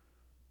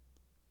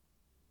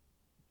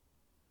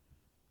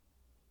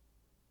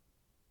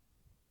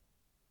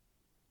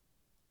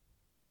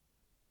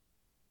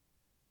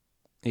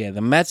 Yeah,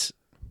 the Mets.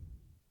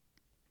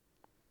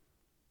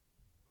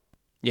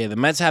 Yeah, the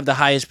Mets have the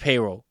highest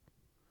payroll.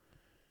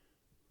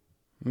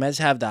 Mets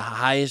have the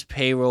highest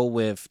payroll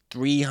with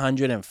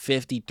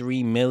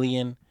 $353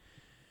 million.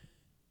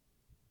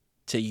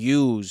 to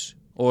use,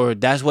 or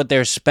that's what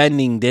they're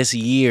spending this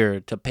year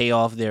to pay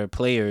off their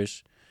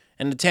players.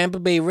 And the Tampa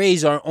Bay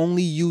Rays are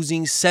only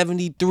using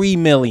 73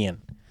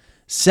 million.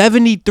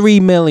 73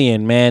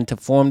 million, man, to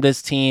form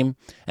this team,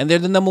 and they're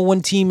the number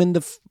one team in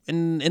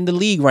the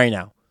league right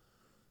now.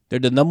 They're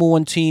the number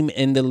one team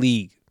in the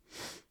league.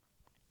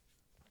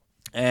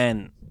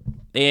 And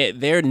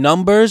their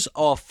numbers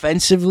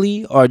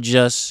offensively are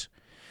just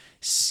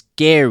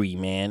scary,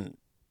 man.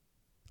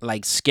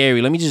 Like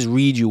scary. Let me just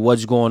read you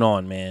what's going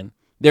on, man.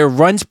 Their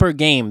runs per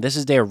game, this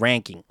is their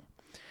ranking.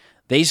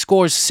 They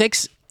score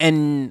 6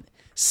 runs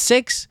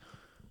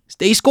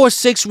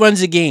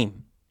a game.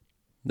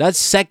 That's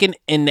second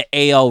in the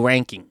AL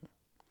ranking.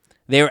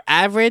 Their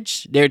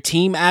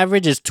team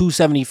average is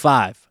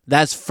 275.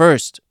 That's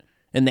first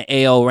in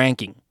the AL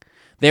ranking.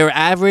 Their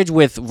average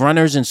with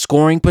runners in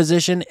scoring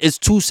position is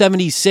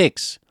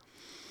 276.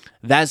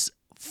 That's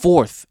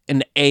fourth in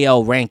the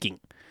AL ranking.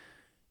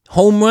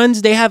 Home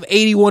runs, they have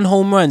 81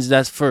 home runs.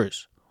 That's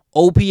first.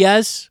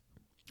 OPS,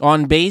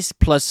 on base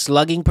plus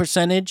slugging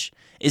percentage,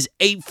 is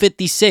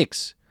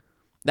 856.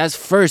 That's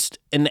first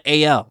in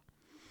the AL.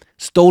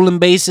 Stolen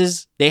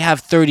bases, they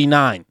have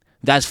 39.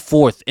 That's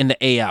fourth in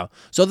the AL.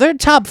 So they're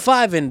top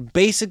 5 in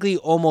basically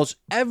almost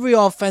every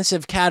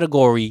offensive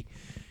category.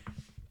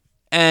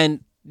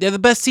 And they're the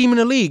best team in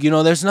the league.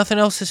 There's nothing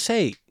else to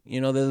say.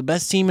 They're the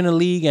best team in the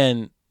league.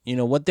 And,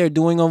 what they're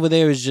doing over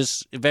there is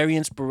just very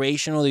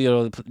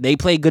inspirational. They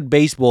play good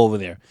baseball over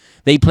there.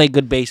 They play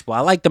good baseball.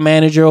 I like the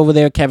manager over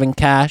there, Kevin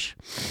Cash.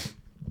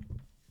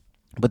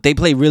 But they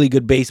play really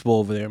good baseball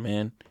over there,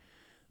 man.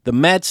 The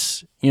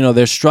Mets,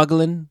 they're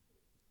struggling.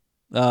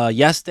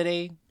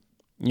 Yesterday,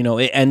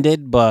 it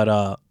ended,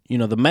 but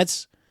the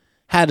Mets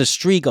had a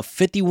streak of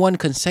 51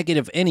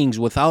 consecutive innings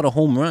without a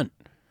home run.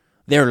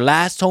 Their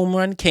last home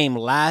run came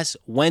last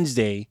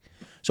Wednesday,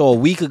 so a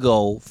week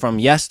ago from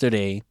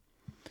yesterday,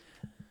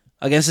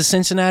 against the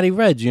Cincinnati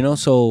Reds.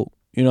 So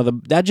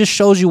that just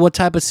shows you what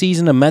type of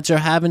season the Mets are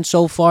having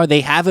so far.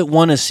 They haven't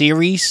won a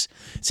series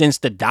since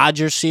the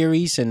Dodgers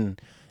series, and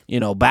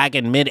back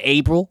in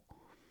mid-April.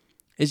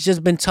 It's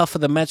just been tough for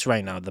the Mets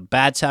right now. The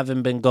bats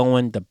haven't been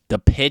going. The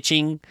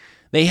pitching.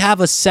 They have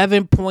a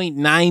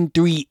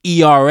 7.93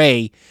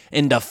 ERA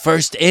in the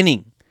first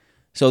inning.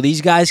 So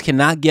these guys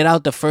cannot get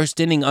out the first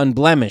inning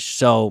unblemished.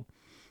 So,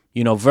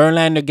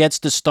 Verlander gets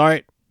the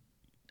start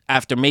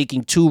after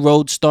making 2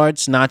 road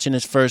starts, notching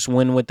his first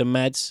win with the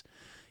Mets.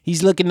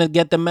 He's looking to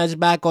get the Mets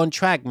back on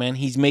track, man.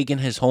 He's making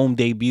his home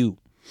debut.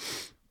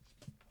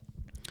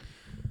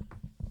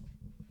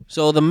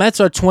 So the Mets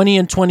are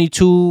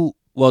 20-22.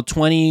 Well,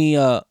 20.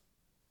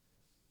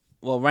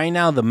 Right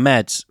now the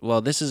Mets.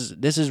 Well, this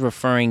is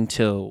referring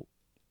to,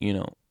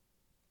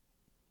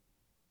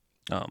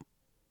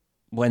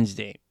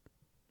 Wednesday.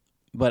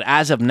 But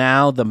as of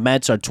now, the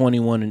Mets are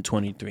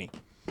 21-23.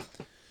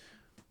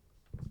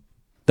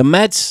 The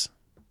Mets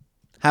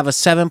have a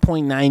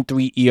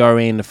 7.93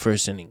 ERA in the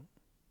first inning.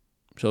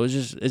 So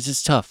it's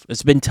just tough.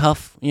 It's been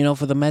tough,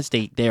 for the Mets.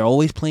 They're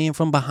always playing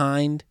from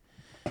behind.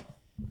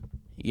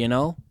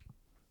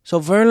 So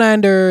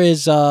Verlander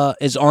is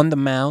on the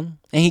mound,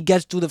 and he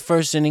gets through the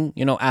first inning.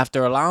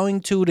 After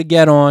allowing 2 to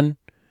get on,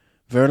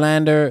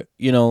 Verlander,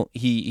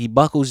 he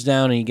buckles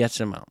down and he gets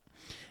him out.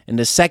 In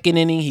the second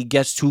inning, he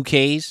gets 2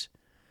 Ks.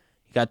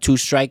 He got 2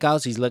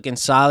 strikeouts. He's looking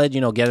solid.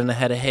 Getting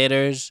ahead of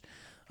hitters.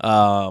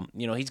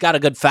 He's got a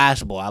good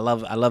fastball. I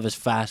love his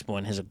fastball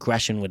and his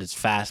aggression with his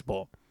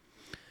fastball.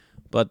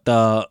 But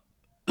the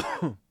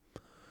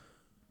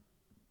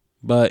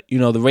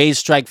Rays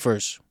strike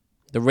first.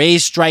 The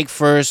Rays strike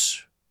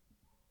first.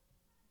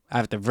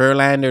 After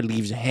Verlander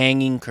leaves a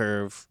hanging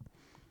curve.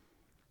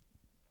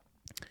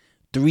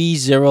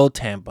 3-0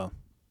 Tampa.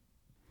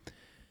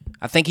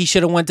 I think he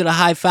should have went to the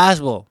high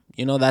fastball.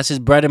 That's his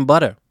bread and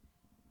butter.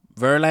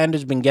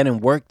 Verlander's been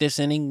getting work this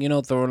inning,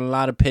 throwing a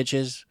lot of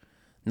pitches,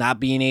 not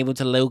being able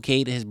to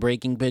locate his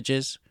breaking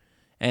pitches.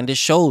 And it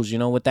shows,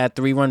 with that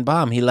 3-run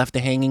bomb, he left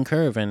a hanging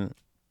curve, and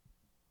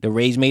the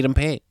Rays made him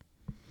pay.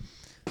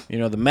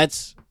 The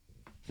Mets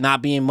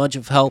not being much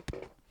of help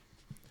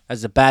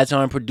as the bats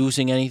aren't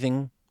producing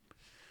anything.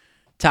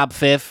 Top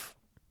 5th,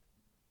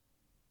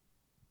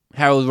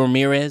 Harold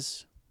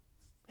Ramirez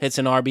hits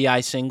an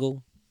RBI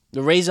single.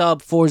 The Rays are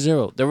up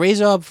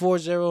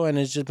 4-0. And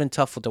it's just been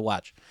tough to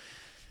watch.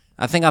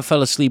 I think I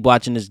fell asleep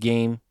watching this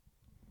game.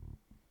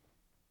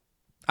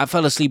 If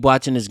I'm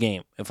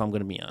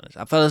going to be honest.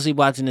 I fell asleep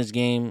watching this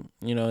game.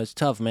 It's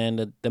tough,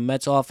 man. The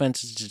Mets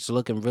offense is just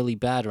looking really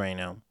bad right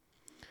now.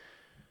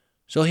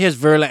 So here's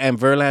Verlander, and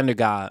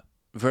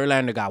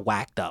Verlander got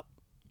whacked up.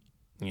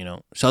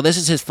 So this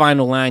is his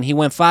final line. He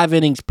went 5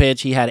 innings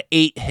pitched. He had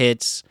 8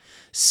 hits,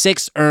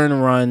 6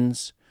 earned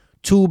runs,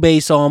 2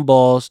 base on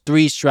balls,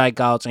 3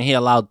 strikeouts, and he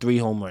allowed 3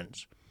 home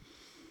runs.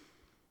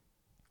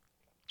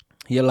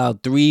 He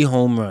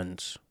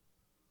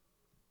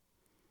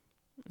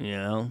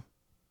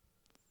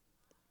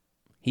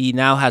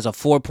now has a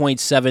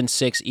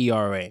 4.76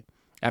 ERA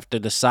after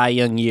the Cy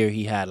Young year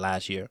he had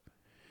last year.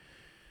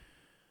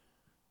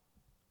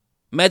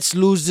 Mets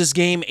lose this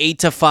game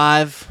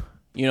 8-5.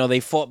 They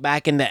fought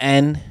back in the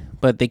end,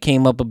 but they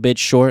came up a bit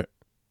short.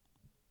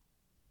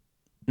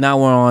 Now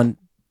we're on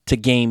to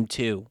game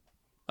 2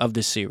 of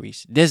the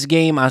series. This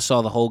game, I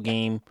saw the whole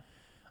game.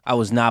 I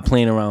was not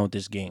playing around with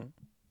this game.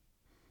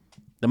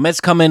 The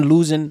Mets come in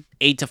losing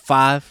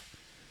 8-5.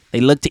 They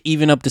look to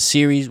even up the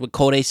series with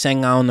Kodai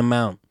Senga on the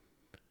mound.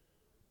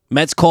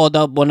 Mets called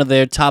up one of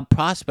their top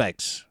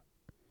prospects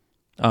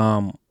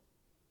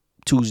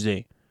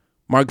Tuesday.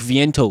 Mark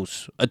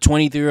Vientos, a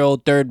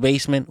 23-year-old third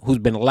baseman who's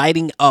been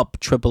lighting up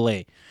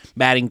AAA,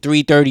 batting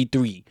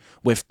 .333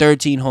 with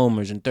 13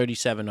 homers and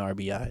 37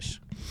 RBIs.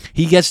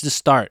 He gets the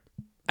start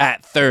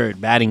at third,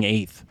 batting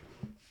 8th.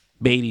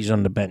 Beatty's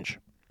on the bench.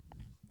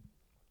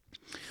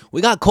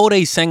 We got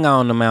Kodai Senga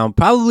on the mound.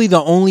 Probably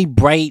the only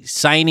bright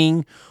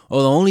signing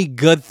or the only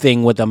good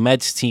thing with the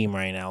Mets team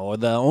right now, or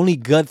the only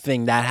good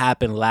thing that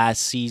happened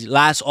last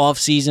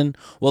offseason.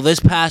 Well, this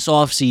past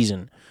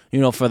offseason,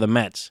 for the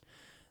Mets.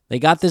 They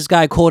got this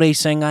guy, Kodai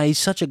Senga. He's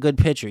such a good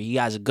pitcher. He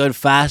has a good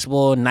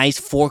fastball, nice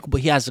fork,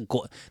 but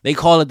they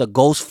call it the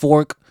ghost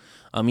fork.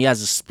 He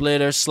has a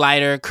splitter,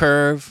 slider,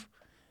 curve.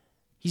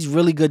 He's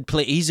really good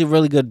He's a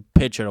really good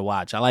pitcher to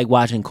watch. I like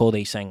watching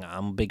Kodai Senga.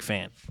 I'm a big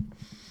fan.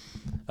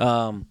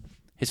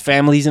 His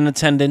family's in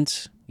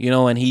attendance,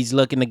 and he's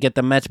looking to get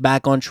the Mets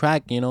back on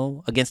track,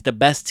 against the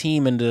best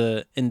team in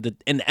the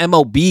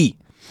MLB.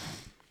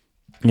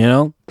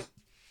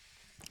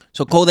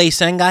 So Kodai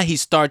Senga, he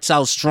starts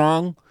out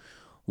strong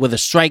with a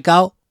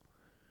strikeout.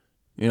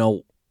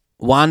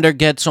 Wander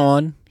gets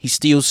on. He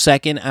steals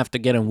second after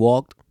getting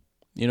walked.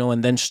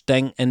 And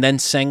then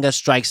Senga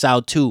strikes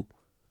out 2.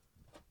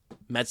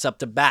 Mets up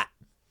to bat.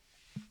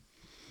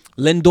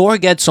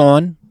 Lindor gets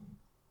on.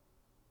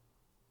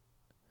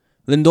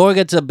 Lindor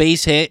gets a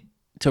base hit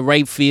to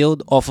right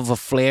field off of a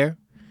flare.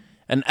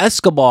 And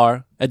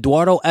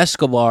Eduardo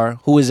Escobar,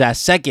 who is at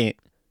second,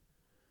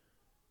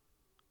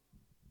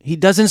 he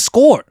doesn't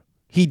score.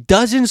 He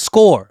gets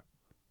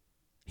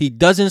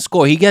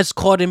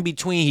caught in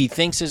between. He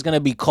thinks it's going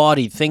to be caught.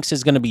 He thinks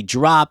it's going to be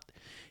dropped.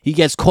 He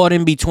gets caught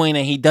in between,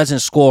 and he doesn't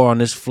score on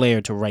this flare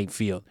to right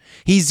field.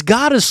 He's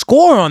got to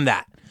score on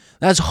that.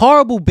 That's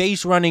horrible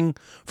base running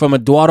from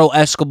Eduardo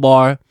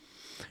Escobar.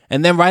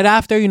 And then right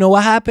after, you know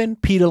what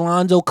happened? Pete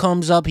Alonso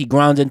comes up. He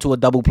grounds into a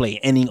double play.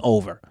 Inning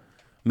over.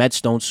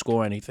 Mets don't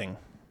score anything.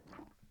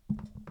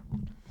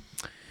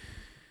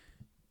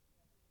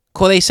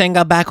 Kodai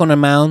Senga back on the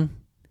mound.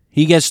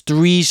 He gets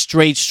 3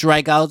 straight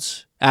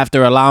strikeouts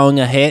after allowing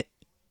a hit.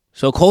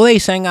 So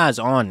Kodai Senga is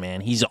on, man.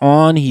 He's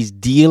on. He's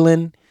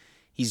dealing.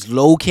 He's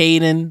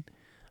locating.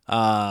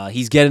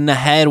 He's getting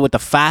ahead with the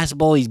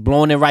fastball. He's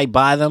blowing it right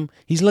by them.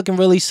 He's looking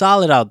really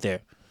solid out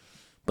there.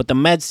 But the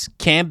Mets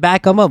can't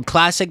back him up.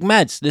 Classic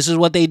Mets. This is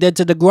what they did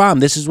to DeGrom.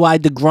 This is why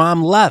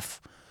DeGrom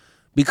left.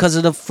 Because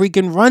of the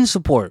freaking run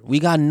support. We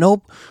got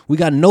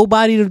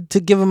nobody to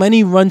give him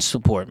any run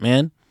support,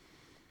 man.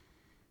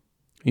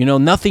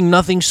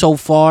 Nothing so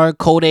far.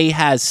 Kodai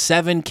has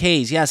 7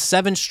 Ks. He has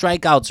 7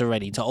 strikeouts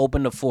already to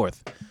open the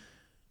 4th.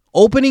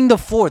 Opening the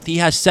 4th, he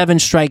has 7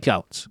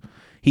 strikeouts.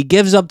 He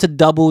gives up to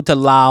double to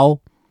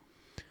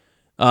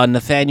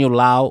Nathaniel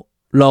Lowe.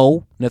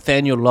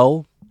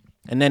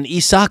 And then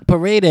Isaac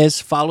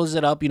Paredes follows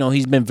it up.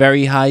 He's been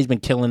very high. He's been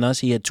killing us.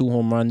 He had 2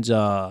 home runs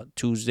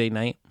Tuesday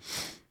night.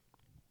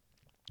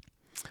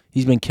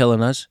 He's been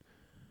killing us.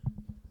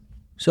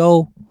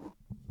 So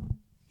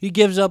he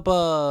gives up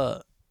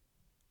a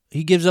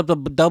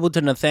double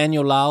to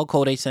Nathaniel Lowe,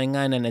 Kodai Senga,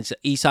 and then it's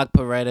Isaac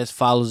Paredes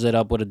follows it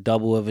up with a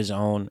double of his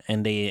own,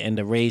 and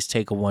the Rays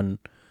take a 1-0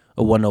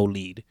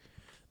 lead.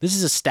 This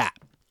is a stat.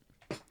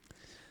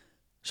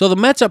 So the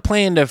Mets are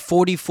playing their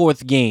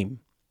 44th game.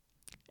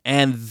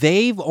 And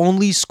they've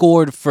only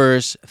scored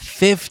first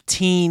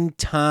 15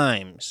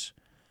 times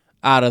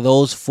out of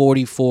those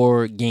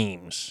 44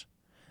 games.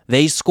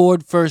 They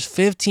scored first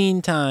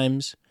 15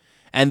 times,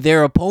 and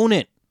their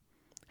opponent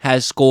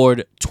has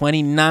scored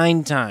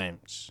 29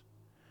 times.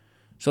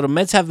 So the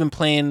Mets have been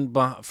playing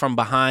from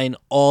behind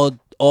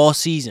all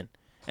season,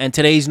 and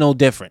today's no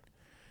different.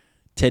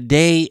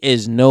 Today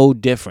is no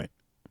different.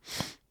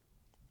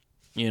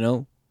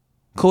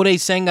 Kodai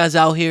Senga's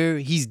out here.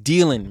 He's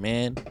dealing,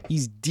 man.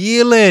 He's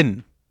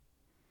dealing.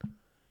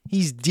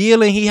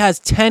 He has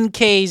 10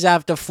 Ks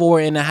after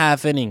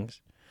 4.5 innings.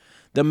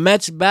 The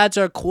Mets bats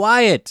are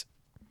quiet.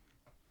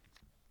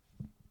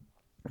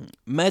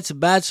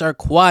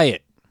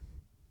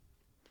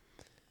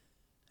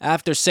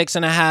 After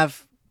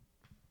 6.5,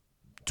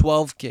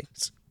 12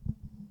 Ks.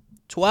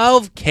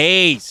 12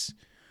 Ks.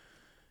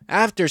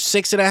 After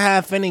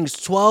 6.5 innings,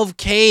 12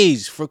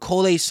 Ks for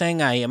Kodai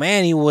Senga.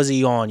 Man, was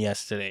he on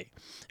yesterday.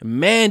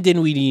 Man,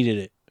 didn't we needed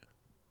it.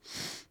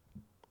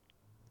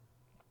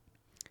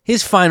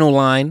 His final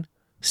line,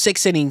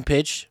 6-inning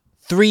pitch,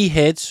 3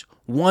 hits,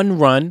 1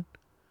 run,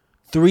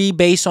 3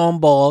 base on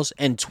balls,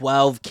 and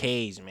 12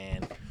 Ks,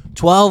 man.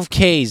 12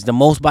 Ks, the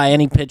most by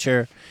any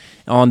pitcher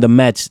on the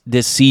Mets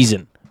this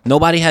season.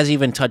 Nobody has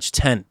even touched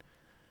 10.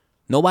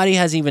 Nobody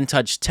has even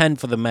touched 10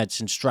 for the Mets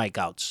in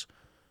strikeouts.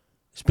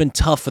 It's been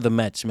tough for the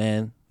Mets,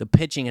 man. The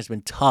pitching has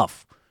been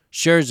tough.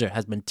 Scherzer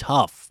has been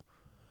tough.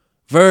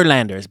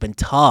 Verlander has been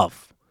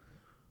tough.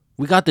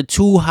 We got the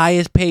two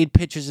highest paid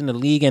pitchers in the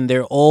league, and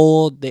they're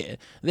old.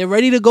 They're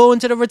ready to go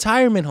into the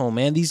retirement home,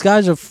 man. These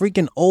guys are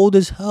freaking old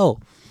as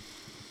hell.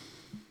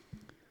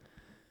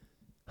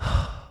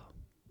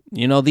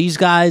 You know, these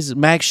guys,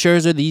 Max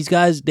Scherzer, these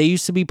guys, they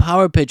used to be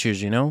power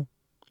pitchers, you know?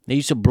 They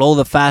used to blow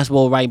the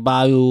fastball right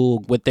by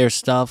you with their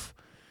stuff.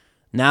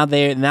 Now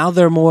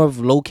they're more of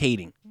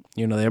locating.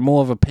 You know, they're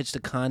more of a pitch to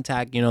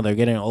contact. You know, they're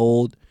getting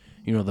old.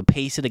 You know, the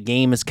pace of the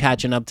game is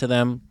catching up to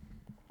them.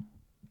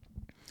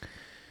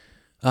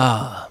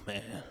 Ah,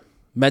 man.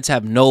 Mets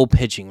have no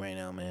pitching right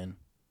now, man.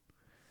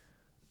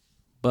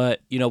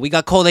 But, you know, we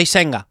got Kodai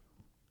Senga.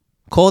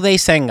 Kodai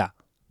Senga.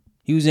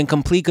 He was in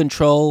complete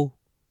control.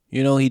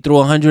 You know, he threw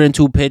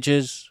 102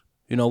 pitches.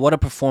 You know, what a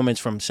performance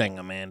from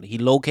Senga, man. He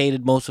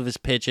located most of his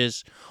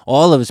pitches.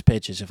 All of his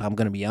pitches, if I'm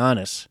going to be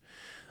honest.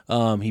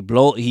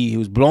 He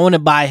was blowing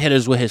it by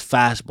hitters with his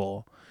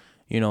fastball.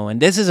 You know,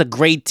 and this is a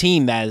great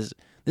team. This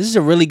is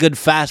a really good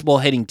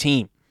fastball hitting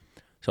team.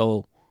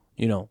 So,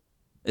 you know,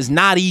 it's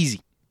not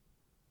easy.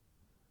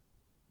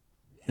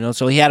 You know,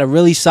 so he had a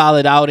really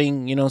solid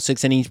outing, you know,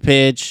 6 innings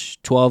pitch,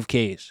 12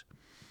 Ks.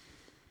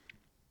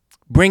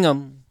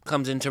 Brigham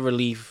comes into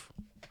relief.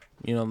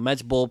 You know,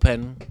 Mets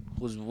bullpen,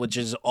 which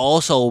has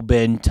also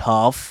been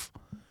tough.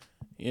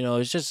 You know,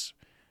 it's just,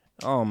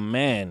 oh,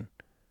 man.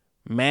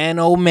 Man,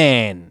 oh,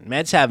 man.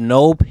 Mets have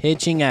no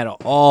pitching at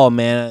all,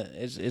 man.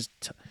 It's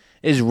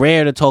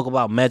rare to talk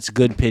about Mets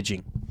good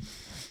pitching.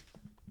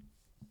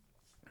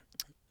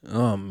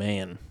 Oh,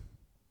 man.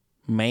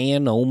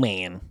 Man, oh,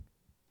 man.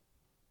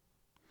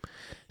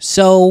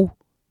 So,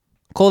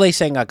 Kodai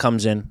Senga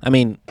comes in.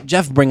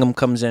 Jeff Brigham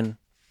comes in.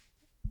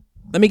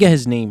 Let me get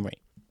his name right.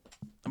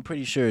 I'm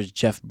pretty sure it's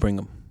Jeff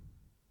Brigham.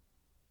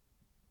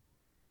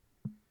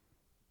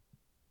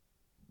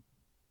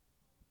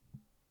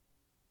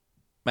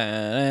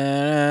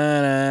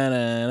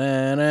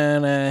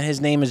 His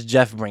name is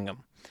Jeff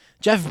Brigham.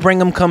 Jeff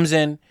Brigham comes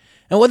in,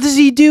 and what does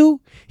he do?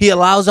 He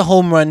allows a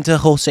home run to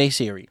Jose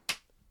Siri.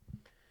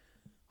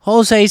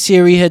 Jose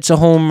Siri hits a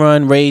home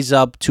run, Rays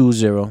up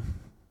 2-0.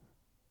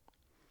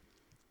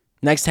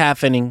 Next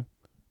half inning,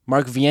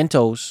 Mark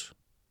Vientos,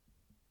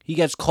 he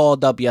gets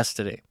called up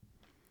yesterday.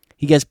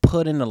 He gets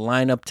put in the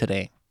lineup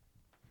today.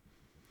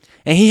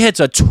 And he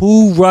hits a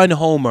 2-run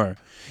homer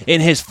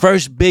in his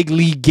first big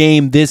league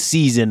game this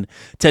season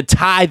to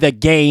tie the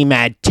game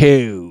at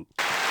 2.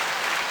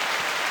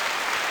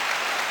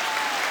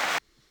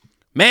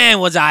 Man,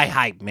 was I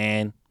hyped,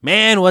 man.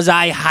 Man, was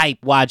I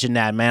hyped watching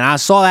that, man. I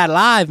saw that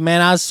live,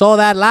 man. I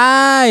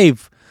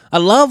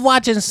love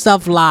watching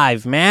stuff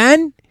live,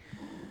 man.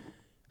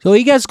 So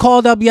he gets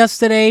called up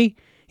yesterday.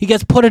 He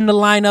gets put in the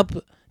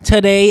lineup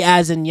today,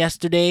 as in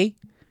yesterday.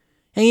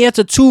 And he hits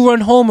a 2-run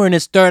homer in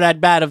his third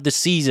at-bat of the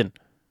season.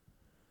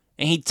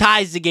 And he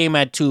ties the game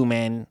at 2,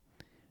 man.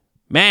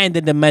 Man,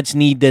 did the Mets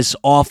need this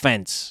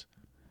offense.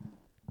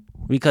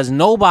 Because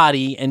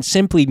nobody, and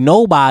simply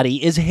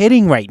nobody, is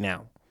hitting right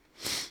now.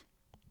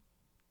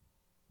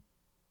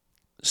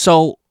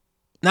 So,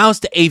 now it's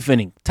the 8th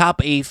inning.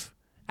 Top 8th.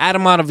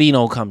 Adam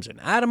Ottavino comes in.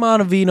 Adam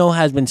Ottavino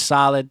has been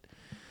solid.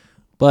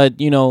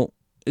 But, you know,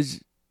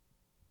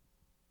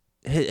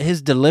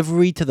 his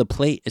delivery to the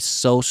plate is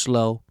so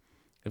slow.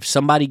 If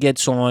somebody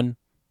gets on,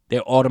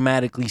 they're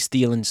automatically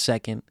stealing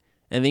second.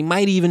 And they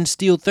might even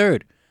steal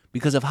third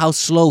because of how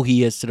slow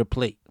he is to the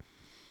plate.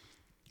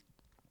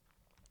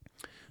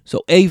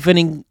 So 8th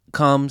inning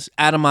comes.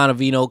 Adam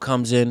Ottavino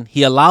comes in.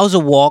 He allows a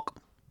walk,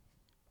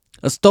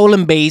 a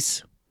stolen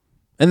base.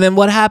 And then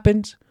what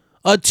happens?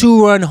 A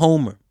 2-run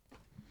homer.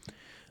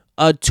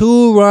 A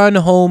 2-run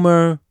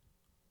homer.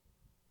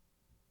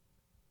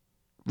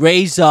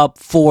 Rays up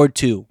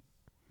 4-2.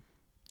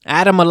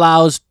 Adam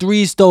allows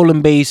 3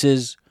 stolen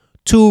bases,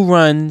 2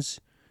 runs,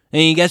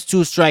 and he gets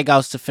 2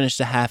 strikeouts to finish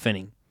the half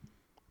inning.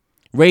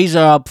 Rays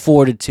are up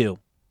 4-2.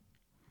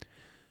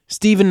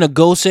 Steven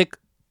Nagosic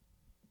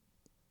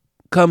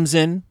comes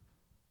in,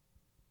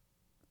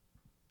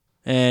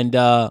 and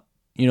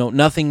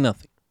nothing.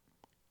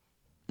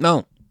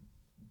 No,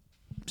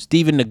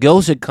 Steven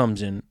Nagosic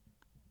comes in,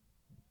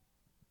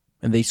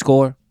 and they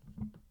score.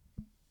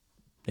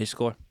 They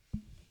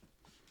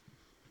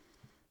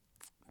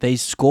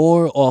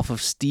score off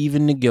of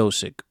Steven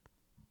Nagosic.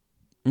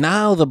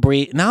 Now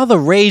the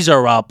Rays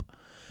are up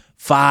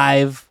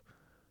 5-2.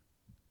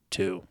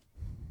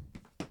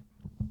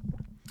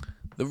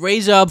 The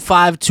Rays are up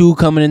 5-2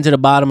 coming into the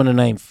bottom of the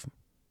 9th.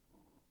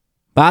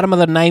 Bottom of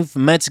the 9th,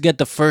 Mets get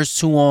the first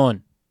 2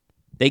 on.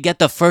 They get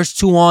the first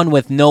 2 on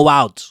with no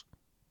outs.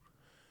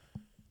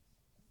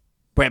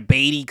 Brett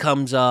Beatty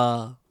comes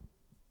in.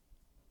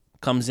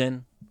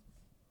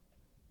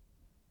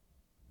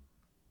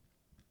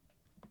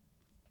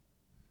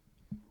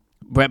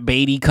 Brett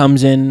Beatty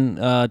comes in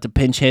to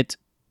pinch hit.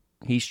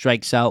 He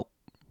strikes out.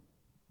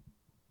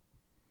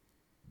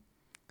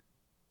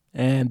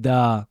 And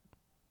Mark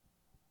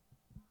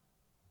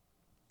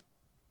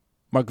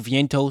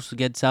Vientos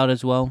gets out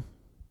as well.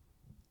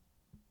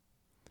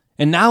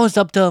 And now it's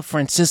up to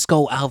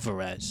Francisco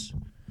Alvarez.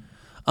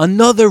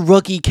 Another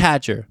rookie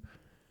catcher.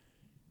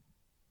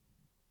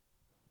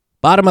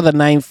 Bottom of the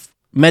ninth,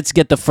 Mets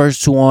get the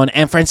first two on,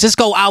 and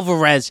Francisco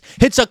Alvarez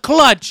hits a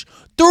clutch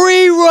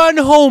 3-run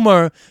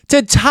homer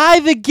to tie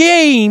the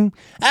game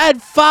at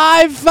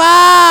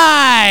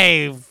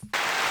 5-5.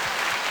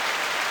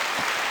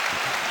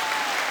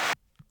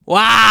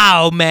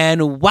 Wow,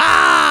 man.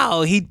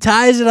 Wow. He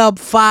ties it up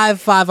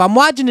 5-5. I'm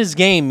watching this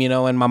game,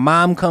 and my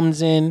mom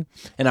comes in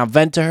and I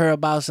vent to her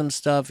about some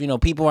stuff.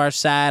 People are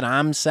sad.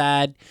 I'm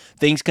sad.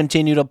 Things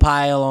continue to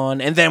pile on.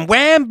 And then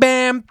wham,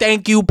 bam,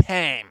 thank you,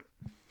 Pam.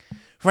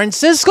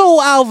 Francisco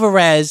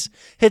Alvarez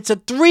hits a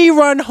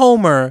 3-run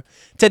homer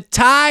to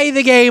tie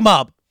the game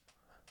up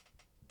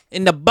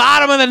in the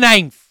bottom of the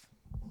ninth.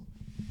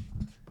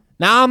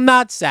 Now I'm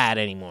not sad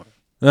anymore.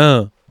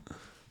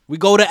 We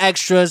go to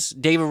extras.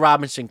 David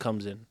Robinson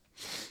comes in.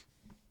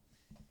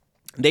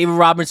 David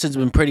Robinson's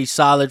been pretty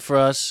solid for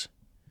us.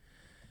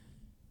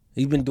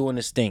 He's been doing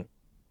his thing.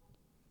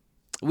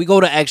 We go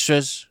to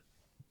extras.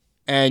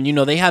 And,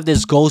 they have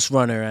this ghost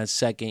runner at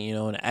second,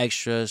 in the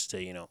extras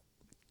to,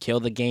 kill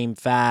the game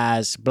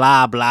fast.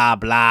 Blah, blah,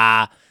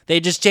 blah. They're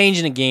just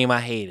changing the game.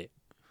 I hate it.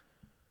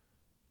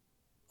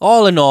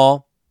 All in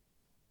all,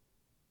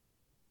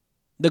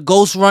 the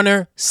ghost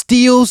runner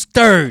steals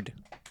third.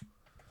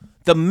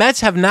 The Mets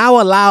have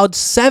now allowed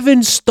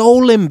 7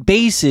 stolen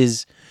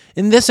bases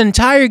in this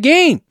entire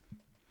game.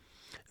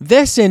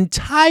 This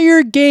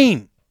entire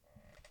game,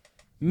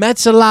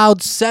 Mets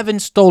allowed 7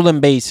 stolen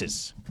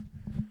bases.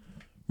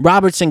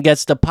 Robertson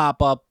gets the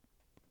pop up,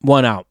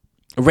 1 out.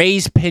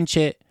 Rays pinch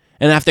it,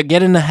 and after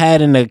getting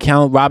ahead in the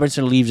count,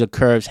 Robertson leaves the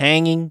curves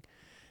hanging,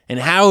 and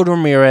Harold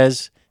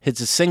Ramirez hits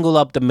a single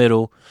up the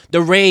middle.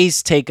 The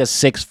Rays take a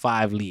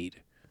 6-5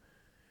 lead.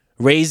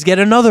 Rays get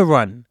another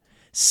run.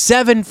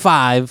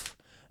 7-5,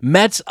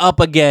 Mets up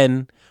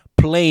again,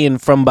 playing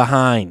from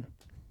behind.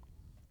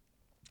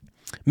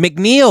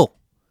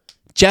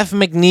 Jeff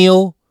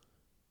McNeil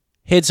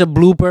hits a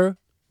blooper.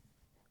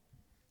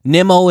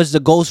 Nimmo is the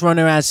ghost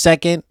runner at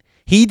second.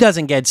 He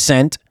doesn't get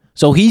sent,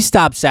 so he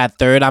stops at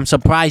third. I'm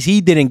surprised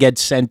he didn't get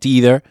sent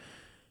either.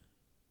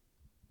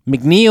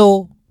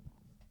 McNeil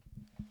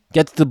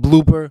gets the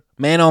blooper.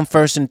 Man on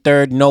first and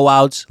third, no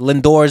outs.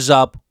 Lindor's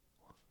up.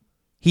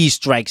 He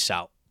strikes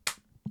out.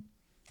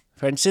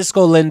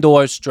 Francisco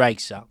Lindor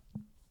strikes out.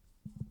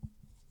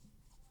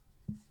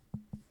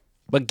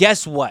 But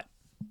guess what?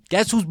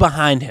 Guess who's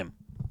behind him?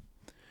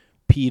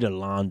 Pete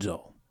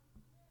Alonso.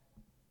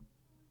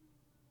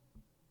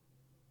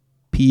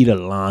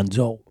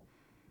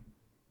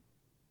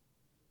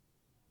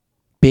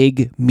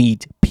 Big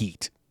Meat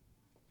Pete.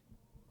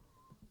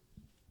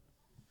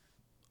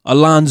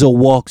 Alonso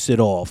walks it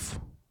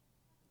off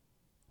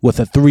with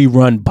a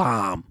 3-run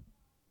bomb.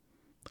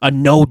 A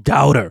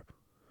no-doubter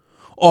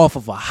off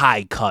of a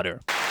high cutter.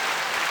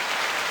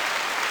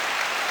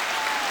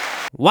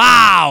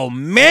 Wow,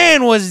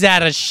 man, was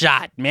that a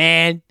shot,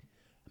 man.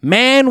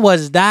 Man,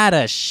 was that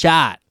a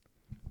shot.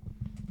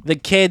 The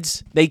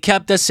kids, they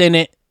kept us in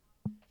it.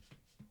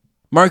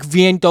 Mark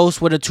Vientos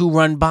with a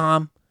 2-run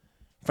bomb.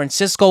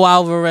 Francisco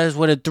Alvarez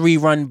with a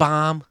 3-run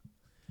bomb.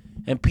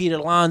 And Pete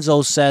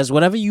Alonso says,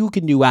 whatever you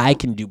can do, I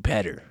can do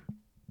better.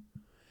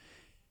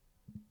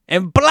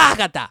 And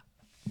Placata.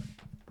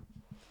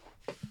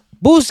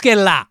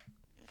 Búsquenla.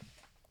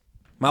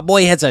 My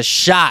boy hits a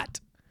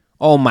shot.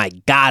 Oh my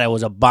God, it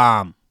was a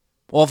bomb.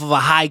 Off of a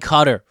high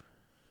cutter.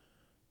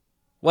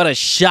 What a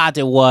shot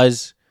it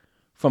was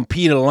from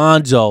Pete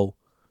Alonso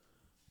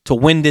to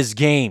win this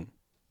game.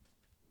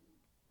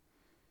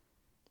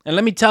 And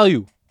let me tell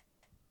you,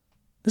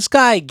 this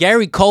guy,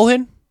 Gary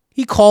Cohen,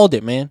 he called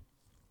it, man.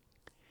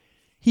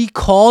 He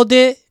called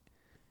it,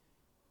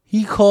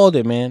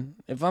 man.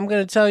 If I'm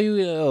going to tell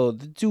you,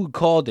 the dude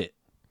called it.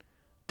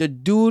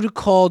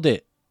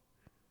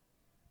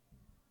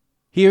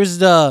 Here's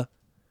the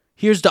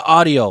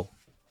audio.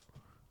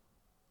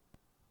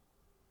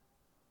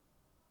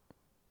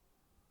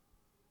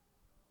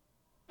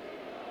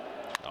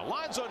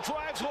 Alonso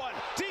drives one,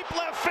 deep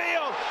left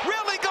field,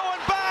 really going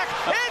back,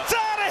 it's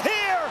out of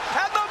here,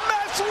 and the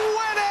Mets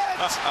win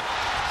it!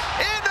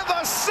 Into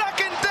the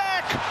second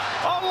deck,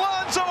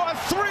 Alonso a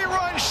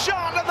 3-run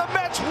shot, and the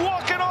Mets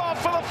walking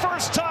off for the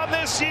first time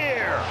this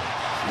year.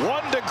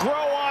 One to grow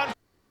on.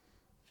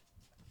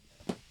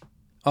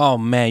 Oh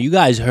man, you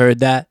guys heard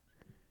that?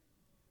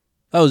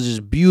 That was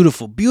just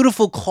beautiful.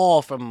 Beautiful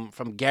call from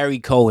Gary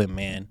Cohen,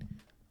 man.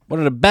 One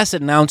of the best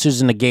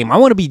announcers in the game. I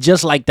want to be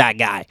just like that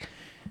guy.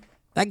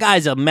 That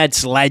guy's a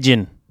Mets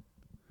legend.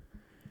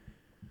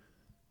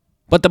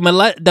 But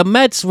the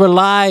Mets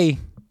rely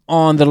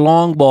on the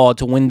long ball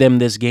to win them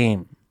this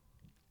game.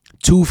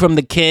 2 from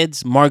the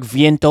kids. Mark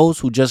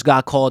Vientos, who just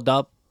got called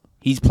up.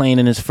 He's playing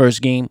in his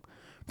first game.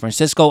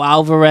 Francisco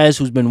Alvarez,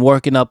 who's been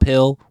working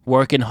uphill,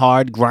 working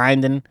hard,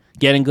 grinding,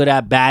 getting good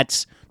at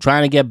bats,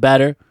 trying to get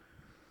better.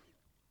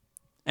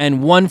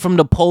 And 1 from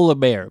the polar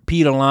bear,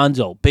 Pete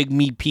Alonso, Big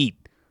Meat Pete,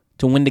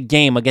 to win the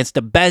game against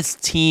the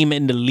best team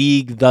in the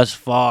league thus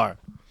far.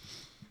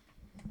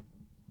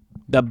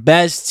 The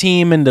best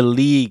team in the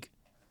league.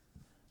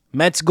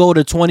 Mets go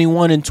to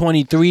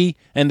 21-23,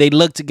 and they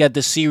look to get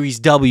the Series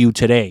W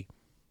today.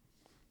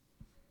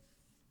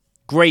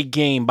 Great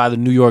game by the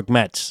New York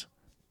Mets.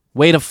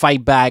 Way to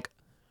fight back.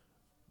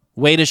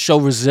 Way to show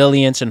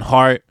resilience and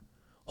heart.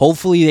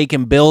 Hopefully they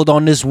can build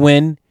on this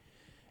win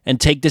and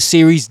take the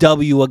Series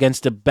W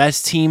against the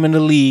best team in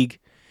the league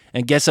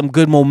and get some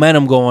good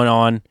momentum going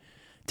on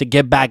to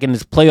get back in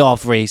this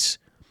playoff race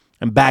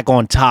and back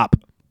on top.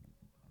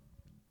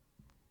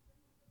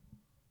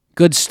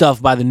 Good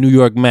stuff by the New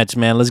York Mets,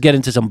 man. Let's get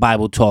into some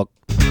Bible talk.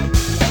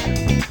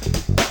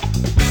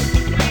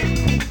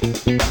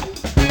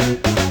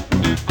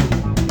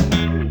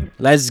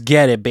 Let's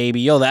get it, baby.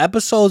 Yo, the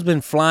episode's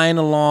been flying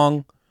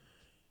along.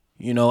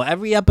 You know,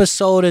 every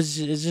episode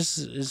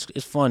is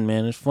fun,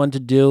 man. It's fun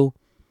to do.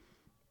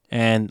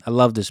 And I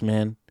love this,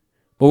 man.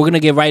 But we're going to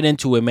get right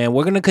into it, man.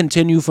 We're going to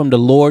continue from the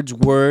Lord's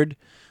Word.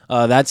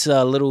 That's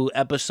a little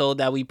episode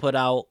that we put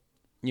out,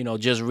 you know,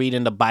 just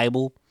reading the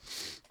Bible.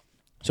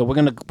 So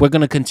we're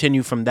gonna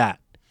continue from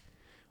that.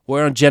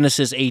 We're on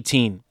Genesis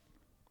 18.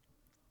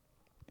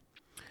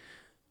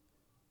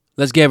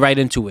 Let's get right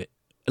into it.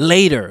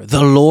 Later,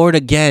 the Lord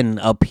again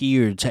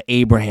appeared to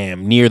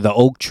Abraham near the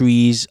oak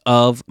trees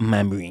of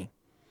Mamre.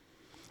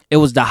 It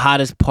was the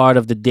hottest part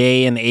of the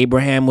day, and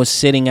Abraham was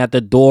sitting at the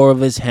door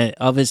of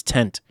his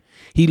tent.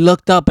 He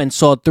looked up and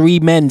saw 3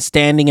 men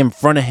standing in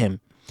front of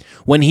him.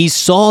 When he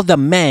saw the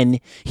men,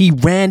 he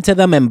ran to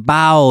them and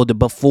bowed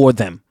before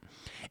them.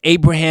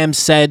 Abraham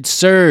said,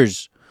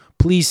 "Sirs,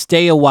 please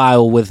stay a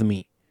while with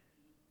me.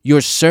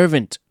 Your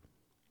servant.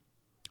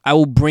 I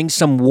will bring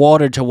some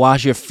water to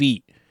wash your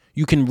feet.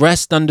 You can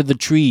rest under the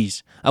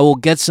trees. I will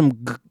get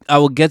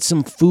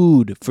some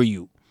food for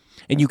you,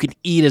 and you can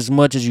eat as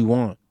much as you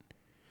want.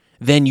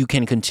 Then you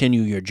can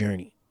continue your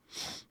journey."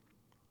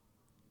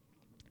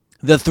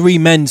 The 3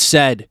 men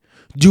said,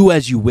 "Do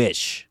as you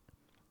wish."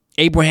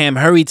 Abraham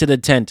hurried to the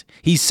tent.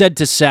 He said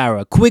to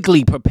Sarah,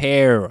 "Quickly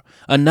prepare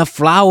enough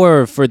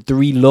flour for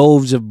 3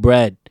 loaves of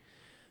bread."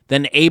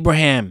 Then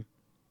Abraham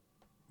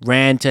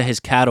ran to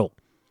his cattle.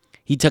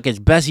 He took his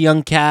best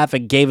young calf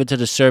and gave it to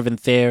the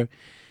servant there.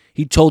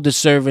 He told the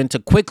servant to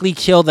quickly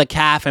kill the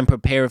calf and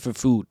prepare it for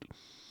food.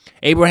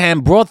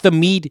 Abraham brought the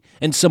meat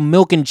and some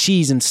milk and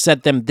cheese and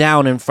set them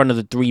down in front of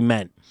the 3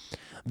 men.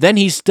 Then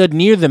he stood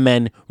near the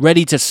men,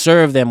 ready to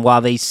serve them while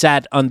they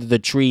sat under the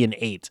tree and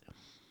ate.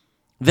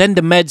 Then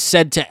the men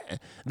said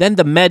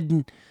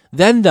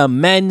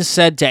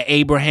to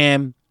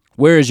Abraham,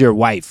 "Where is your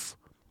wife?"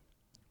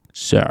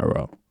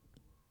 "Sarah."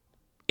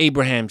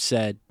 Abraham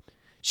said,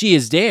 "She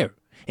is there,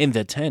 in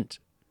the tent."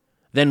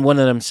 Then one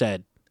of them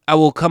said, "I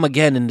will come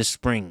again in the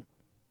spring.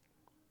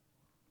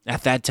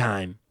 At that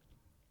time,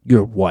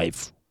 your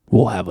wife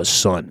will have a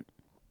son."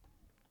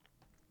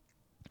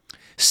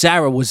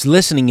 Sarah was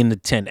listening in the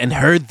tent and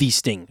heard these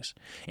things.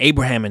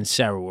 Abraham and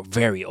Sarah were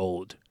very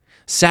old.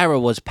 Sarah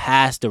was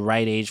past the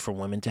right age for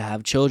women to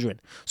have children.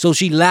 So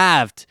she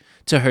laughed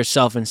to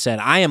herself and said,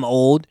 "I am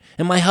old,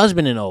 and my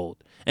husband is old,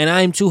 and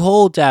I am too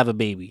old to have a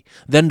baby."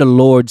 Then the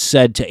Lord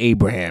said to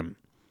Abraham,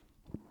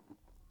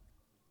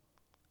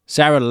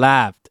 Sarah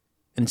laughed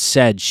and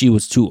said she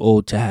was too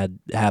old to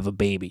have a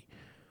baby.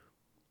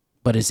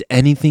 "But is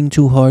anything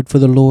too hard for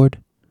the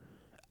Lord?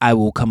 I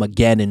will come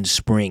again in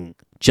spring,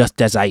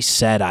 just as I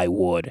said I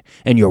would,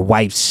 and your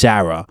wife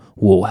Sarah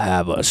will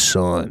have a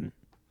son."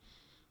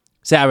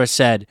 Sarah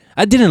said,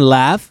 "I didn't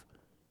laugh."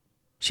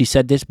 She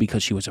said this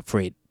because she was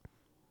afraid.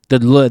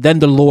 Then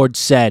the Lord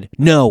said,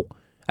 "No,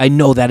 I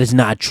know that is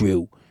not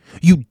true.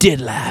 You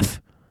did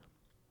laugh."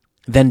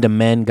 Then the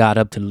men got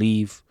up to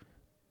leave.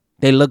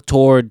 They looked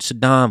toward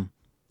Sodom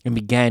and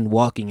began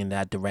walking in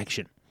that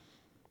direction.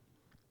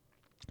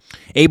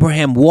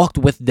 Abraham walked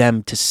with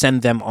them to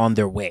send them on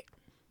their way.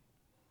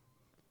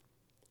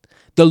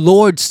 The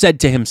Lord said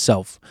to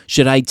himself,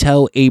 "Should I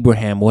tell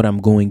Abraham what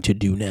I'm going to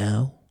do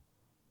now?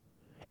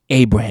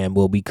 Abraham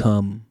will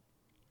become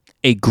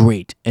a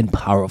great and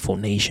powerful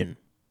nation,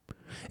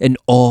 and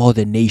all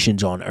the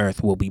nations on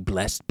earth will be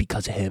blessed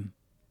because of him.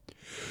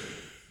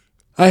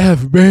 I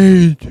have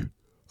made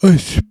a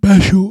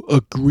special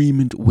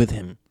agreement with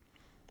him.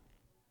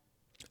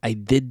 I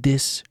did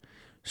this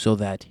so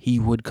that he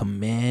would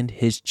command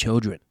his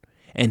children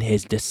and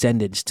his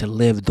descendants to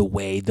live the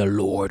way the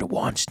Lord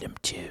wants them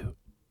to.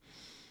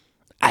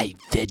 I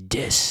did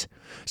this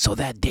so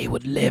that they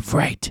would live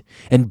right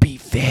and be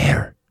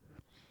fair.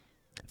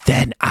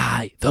 Then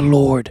I, the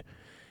Lord,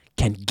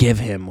 can give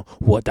him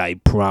what I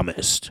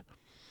promised."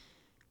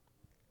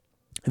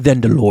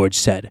 Then the Lord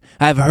said,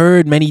 "I have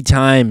heard many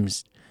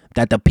times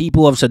that the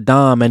people of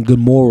Sodom and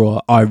Gomorrah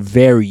are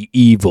very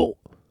evil.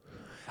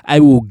 I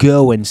will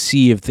go and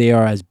see if they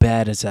are as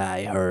bad as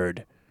I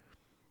heard.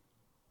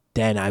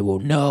 Then I will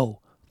know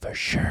for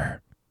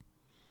sure."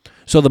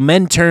 So the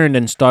men turned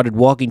and started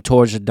walking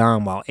towards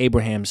Sodom while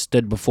Abraham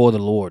stood before the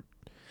Lord.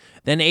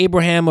 Then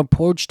Abraham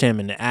approached him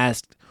and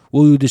asked,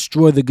 "Will you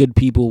destroy the good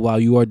people while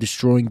you are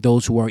destroying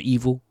those who are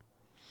evil?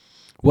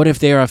 What if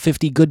there are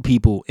 50 good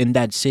people in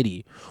that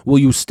city? Will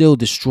you still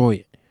destroy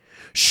it?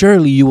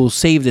 Surely you will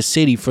save the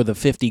city for the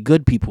 50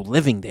 good people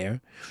living there.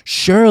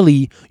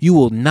 Surely you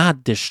will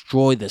not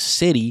destroy the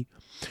city.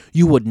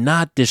 You would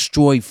not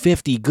destroy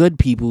 50 good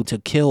people to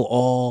kill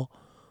all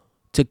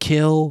to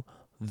kill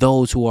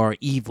those who are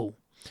evil.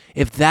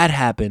 If that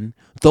happened,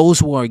 those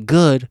who are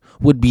good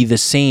would be the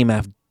same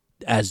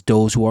as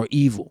those who are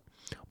evil.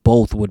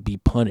 Both would be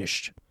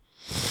punished.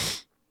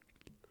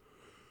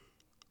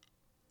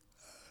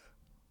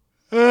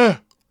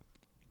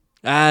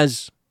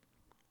 As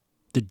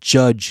the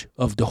judge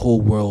of the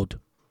whole world,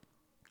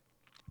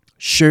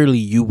 surely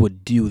you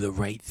would do the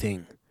right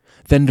thing.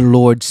 Then the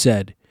Lord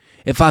said,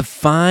 if I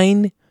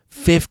find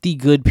 50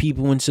 good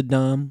people in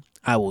Sodom,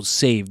 I will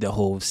save the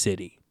whole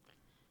city.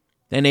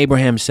 Then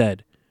Abraham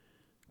said,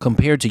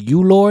 compared to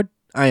you, Lord,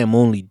 I am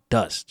only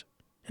dust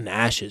and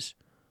ashes.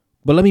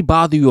 But let me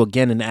bother you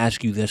again and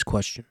ask you this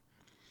question.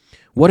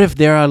 What if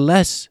there are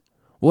less?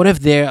 What if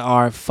there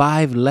are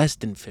 5 less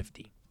than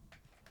 50?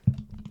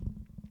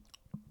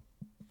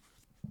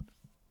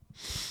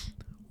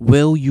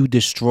 Will you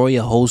destroy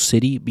a whole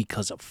city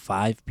because of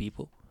 5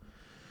 people?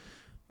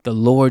 The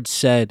Lord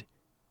said,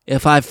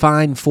 if I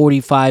find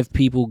 45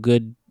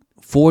 good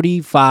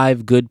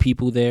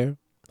people there,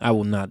 I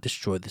will not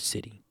destroy the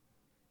city.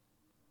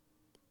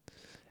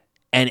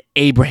 And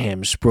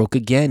Abraham spoke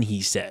again,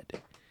 he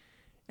said,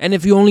 and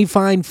if you only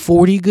find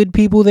 40 good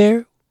people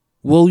there,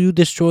 will you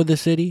destroy the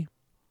city?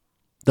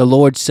 The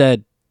Lord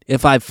said,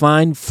 if I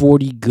find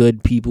 40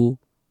 good people,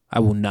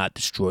 I will not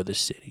destroy the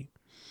city.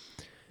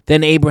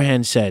 Then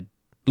Abraham said,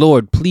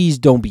 Lord, please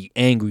don't be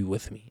angry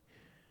with me.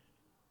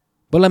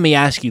 But let me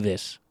ask you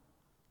this.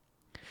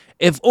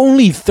 If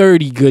only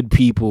 30 good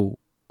people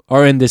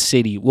are in the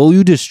city, will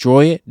you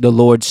destroy it? The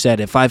Lord said,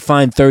 if I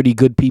find 30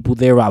 good people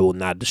there, I will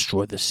not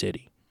destroy the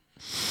city.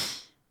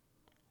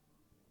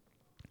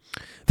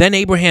 Then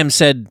Abraham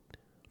said,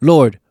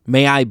 Lord,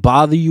 may I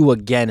bother you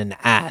again and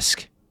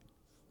ask,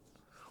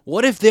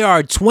 what if there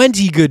are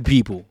 20 good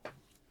people?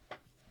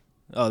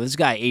 Oh, this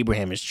guy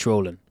Abraham is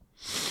trolling.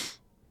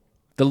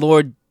 The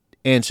Lord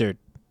answered,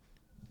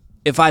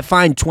 if I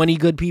find 20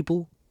 good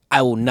people,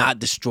 I will not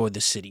destroy the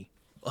city.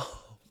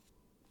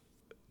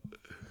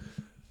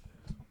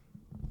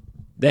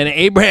 Then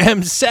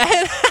Abraham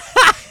said,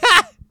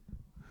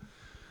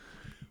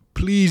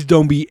 please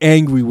don't be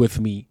angry with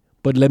me,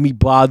 but let me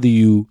bother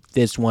you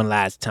this one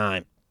last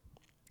time.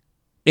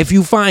 If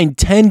you find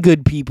 10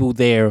 good people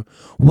there,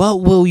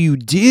 what will you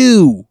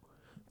do?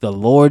 The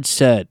Lord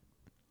said,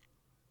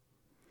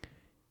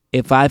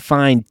 if I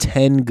find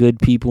 10 good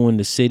people in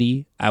the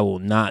city, I will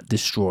not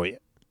destroy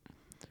it.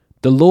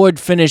 The Lord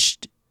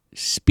finished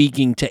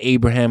speaking to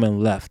Abraham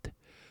and left.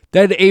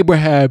 Then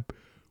Abraham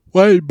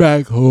went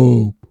back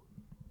home.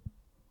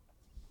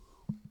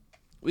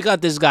 We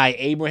got this guy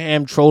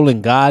Abraham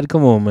trolling God.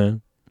 Come on,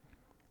 man.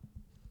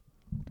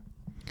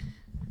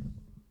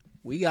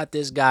 We got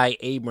this guy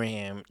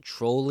Abraham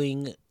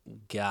trolling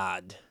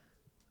God.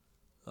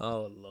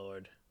 Oh,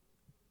 Lord.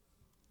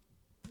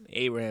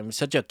 Abraham is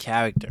such a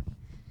character.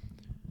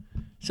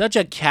 Such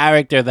a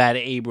character, that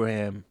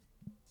Abraham.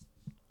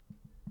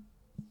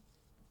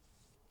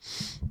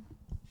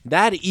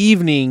 That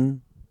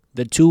evening,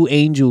 the 2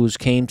 angels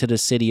came to the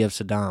city of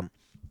Sodom.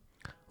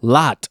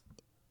 Lot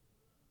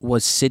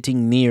was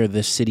sitting near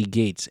the city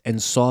gates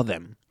and saw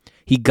them.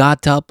 He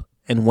got up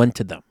and went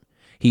to them.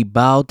 He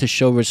bowed to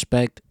show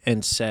respect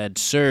and said,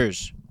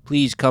 sirs,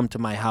 please come to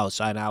my house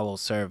and I will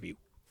serve you.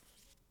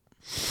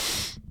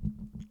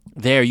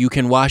 There you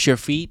can wash your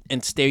feet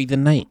and stay the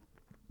night.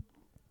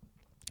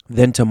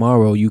 Then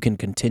tomorrow you can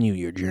continue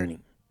your journey.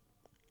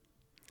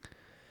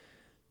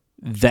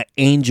 The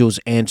angels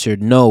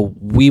answered, no,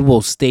 we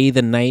will stay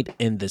the night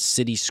in the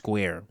city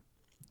square.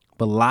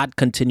 But Lot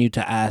continued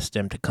to ask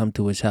them to come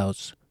to his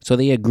house. So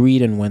they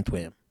agreed and went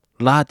with him.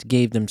 Lot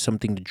gave them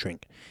something to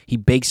drink. He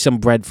baked some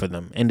bread for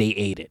them, and they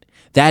ate it.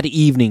 That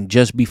evening,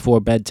 just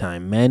before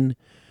bedtime, men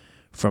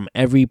from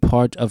every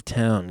part of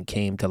town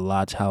came to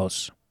Lot's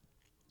house.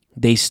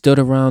 They stood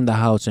around the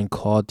house and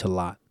called to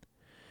Lot.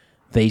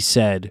 They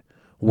said,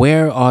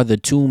 where are the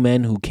 2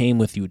 men who came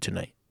with you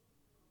tonight?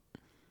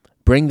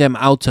 Bring them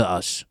out to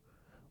us.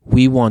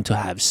 We want to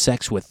have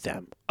sex with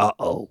them.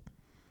 Uh-oh.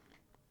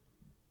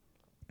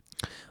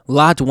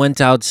 Lot went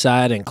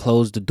outside and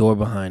closed the door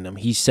behind him.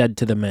 He said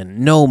to the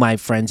men, no, my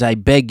friends, I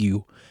beg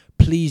you,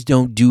 please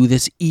don't do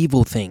this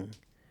evil thing.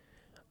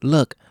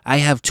 Look, I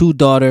have 2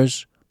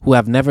 daughters who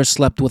have never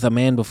slept with a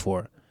man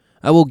before.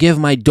 I will give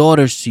my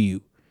daughters to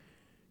you.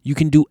 You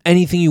can do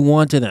anything you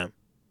want to them.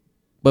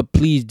 But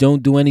please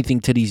don't do anything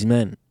to these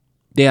men.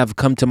 They have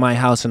come to my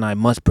house and I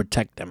must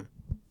protect them.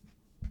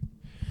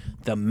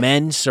 The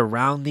men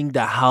surrounding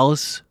the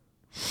house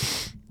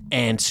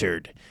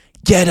answered,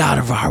 get out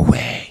of our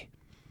way.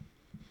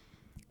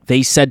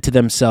 They said to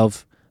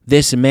themselves,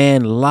 this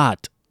man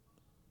Lot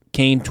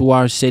came to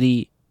our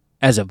city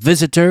as a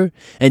visitor,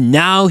 and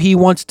now he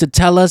wants to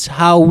tell us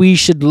how we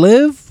should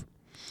live?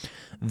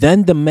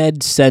 Then the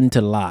men said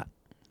to Lot,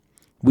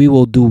 we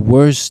will do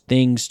worse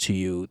things to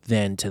you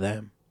than to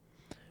them.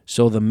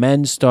 So the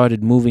men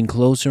started moving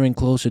closer and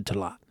closer to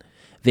Lot.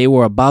 They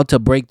were about to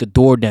break the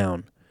door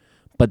down,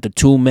 but the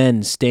 2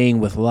 men staying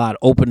with Lot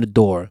opened the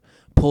door,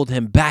 pulled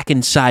him back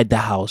inside the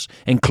house,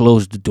 and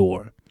closed the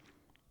door.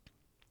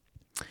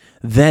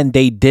 Then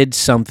they did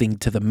something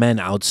to the men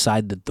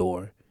outside the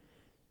door.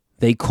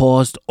 They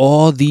caused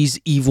all these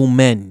evil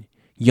men,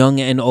 young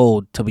and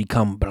old, to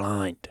become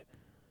blind.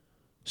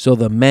 So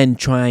the men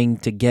trying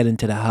to get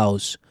into the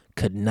house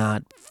could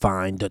not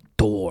find the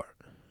door.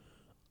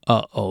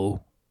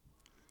 Uh-oh.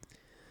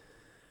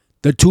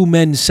 The two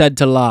men said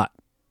to Lot,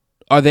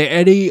 "Are there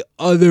any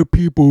other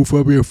people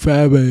from your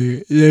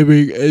family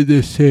living in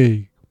the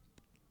city?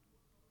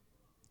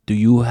 Do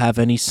you have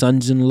any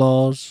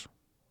sons-in-laws,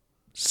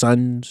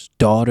 sons,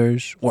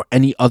 daughters, or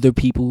any other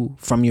people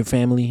from your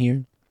family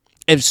here?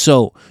 If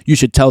so, you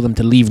should tell them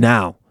to leave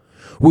now.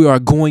 We are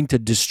going to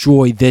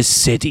destroy this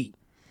city.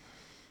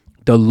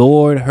 The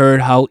Lord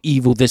heard how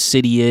evil this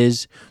city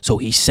is, so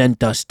he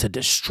sent us to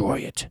destroy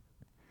it."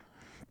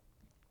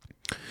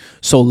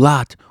 So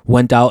Lot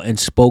went out and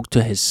spoke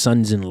to his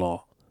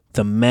sons-in-law,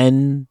 the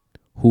men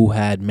who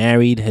had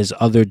married his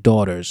other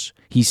daughters.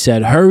 He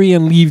said, "Hurry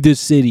and leave this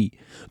city.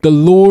 The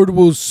Lord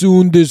will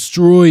soon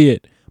destroy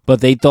it."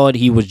 But they thought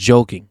he was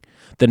joking.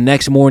 The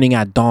next morning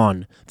at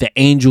dawn, the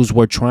angels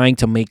were trying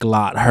to make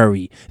Lot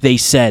hurry. They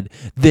said,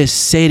 "This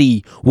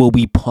city will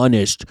be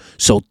punished,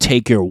 so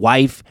take your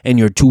wife and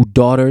your 2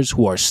 daughters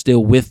who are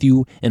still with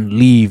you and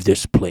leave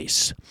this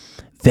place.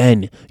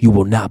 Then you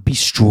will not be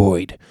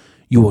destroyed.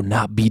 You will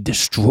not be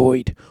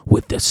destroyed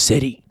with the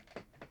city."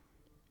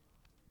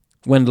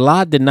 When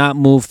Lot did not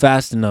move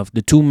fast enough,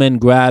 the 2 men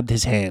grabbed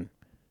his hand.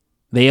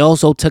 They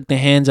also took the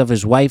hands of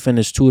his wife and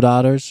his 2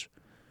 daughters.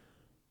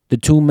 The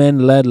 2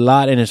 men led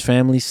Lot and his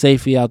family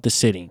safely out the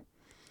city.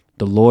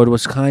 The Lord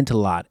was kind to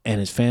Lot and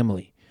his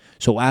family.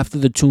 So after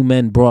the 2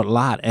 men brought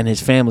Lot and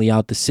his family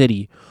out the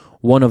city,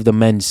 one of the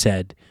men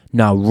said,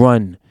 "Now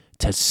run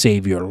to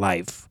save your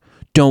life.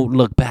 Don't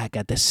look back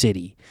at the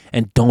city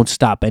and don't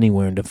stop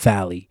anywhere in the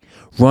valley.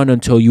 Run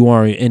until you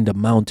are in the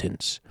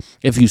mountains.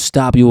 If you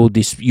stop, you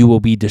will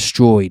be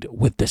destroyed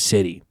with the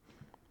city."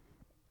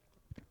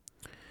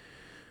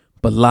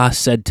 But Lot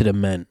said to the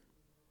men,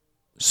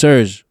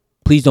 "Sirs,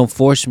 please don't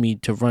force me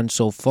to run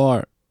so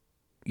far.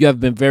 You have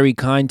been very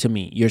kind to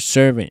me, your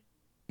servant.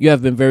 You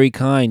have been very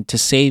kind to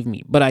save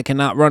me, but I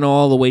cannot run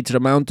all the way to the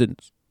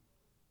mountains.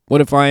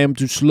 What if I am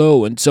too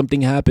slow and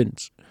something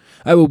happens?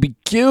 I will be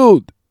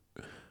killed.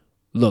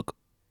 Look,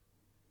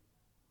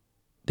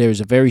 there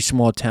is a very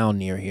small town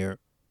near here.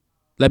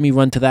 Let me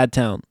run to that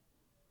town.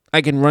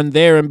 I can run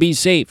there and be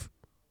safe."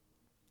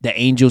 The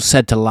angel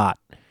said to Lot,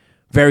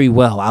 "Very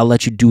well, I'll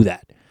let you do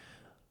that.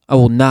 I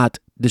will not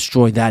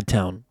destroy that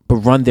town, but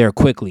run there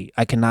quickly.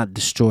 I cannot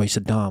destroy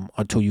Sodom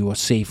until you are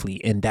safely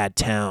in that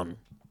town."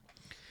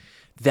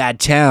 That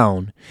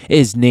town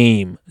is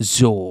named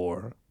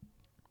Zor.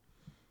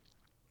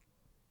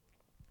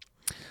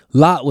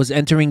 Lot was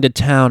entering the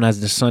town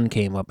as the sun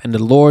came up, and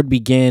the Lord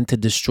began to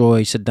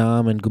destroy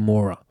Sodom and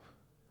Gomorrah.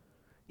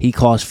 He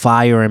caused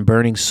fire and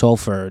burning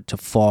sulfur to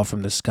fall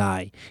from the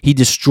sky. He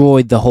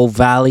destroyed the whole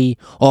valley,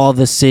 all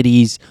the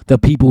cities, the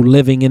people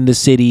living in the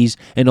cities,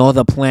 and all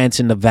the plants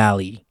in the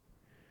valley.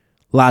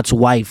 Lot's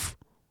wife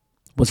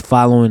was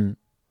following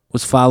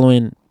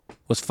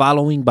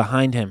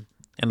behind him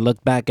and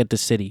looked back at the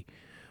city.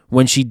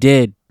 When she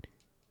did,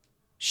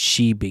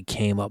 she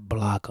became a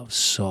block of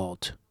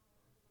salt.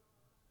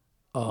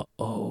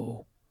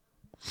 Uh-oh.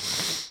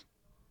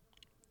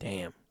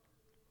 Damn.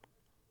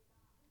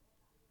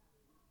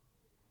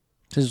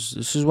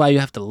 This is why you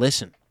have to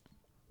listen.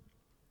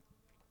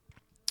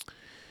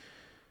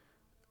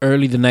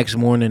 Early the next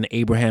morning,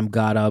 Abraham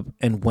got up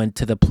and went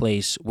to the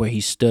place where he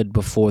stood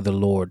before the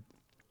Lord.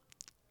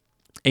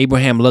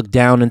 Abraham looked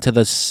down into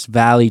the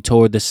valley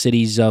toward the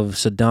cities of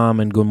Sodom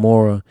and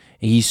Gomorrah,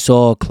 and he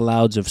saw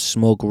clouds of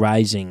smoke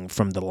rising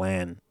from the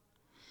land,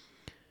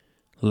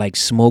 like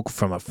smoke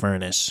from a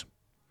furnace.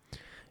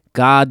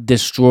 God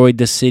destroyed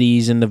the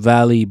cities in the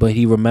valley, but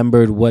he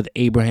remembered what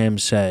Abraham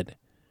said.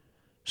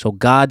 So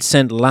God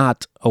sent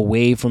Lot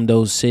away from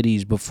those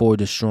cities before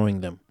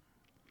destroying them.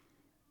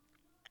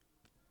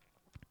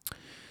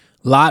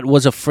 Lot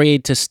was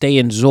afraid to stay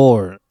in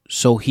Zor,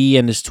 so he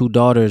and his 2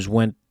 daughters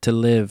went to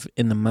live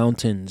in the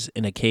mountains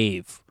in a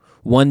cave.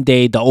 One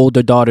day, the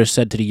older daughter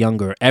said to the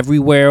younger,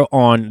 "Everywhere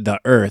on the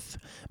earth,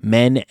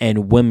 men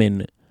and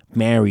women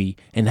marry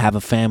and have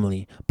a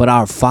family, but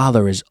our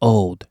father is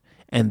old,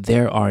 and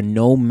there are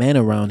no men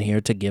around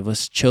here to give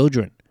us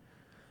children.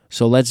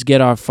 So let's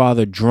get our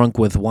father drunk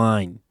with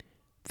wine.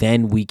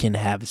 Then we can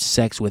have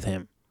sex with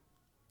him.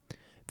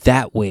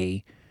 That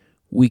way,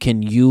 we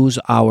can use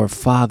our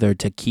father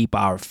to keep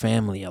our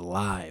family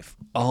alive."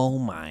 Oh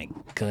my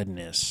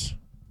goodness.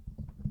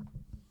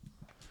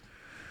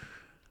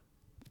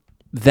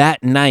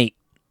 That night,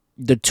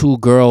 the 2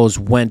 girls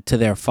went to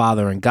their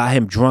father and got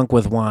him drunk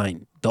with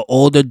wine. The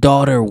older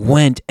daughter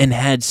went and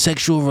had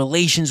sexual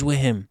relations with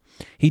him.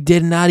 He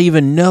did not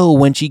even know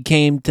when she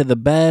came to the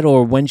bed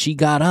or when she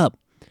got up.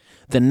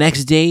 The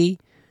next day,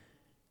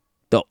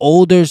 the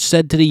older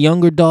said to the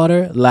younger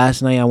daughter,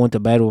 "Last night I went to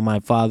bed with my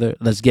father.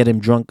 Let's get him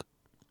drunk.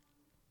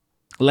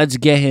 Let's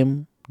get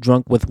him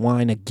drunk with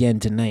wine again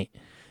tonight.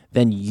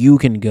 Then you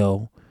can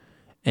go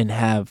and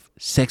have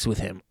sex with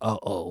him."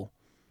 Uh-oh.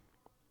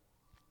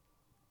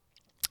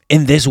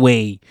 In this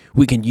way,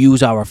 we can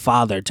use our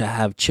father to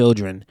have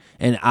children,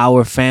 and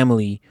our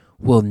family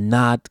will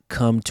not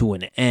come to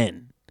an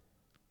end.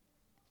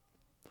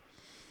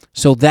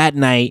 So that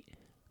night,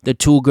 the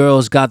two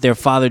girls got their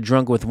father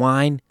drunk with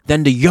wine.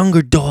 Then the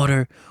younger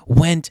daughter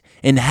went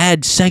and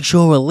had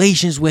sexual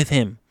relations with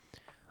him.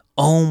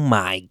 Oh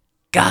my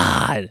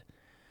God.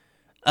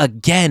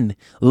 Again,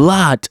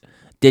 Lot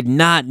did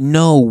not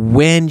know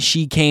when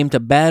she came to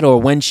bed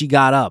or when she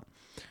got up.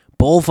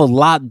 Both of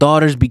Lot's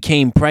daughters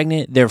became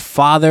pregnant. Their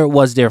father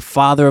was their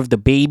father of the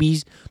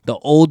babies. The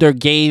older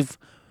gave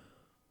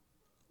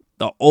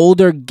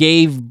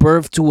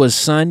birth to a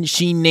son.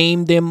 She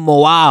named him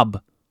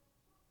Moab.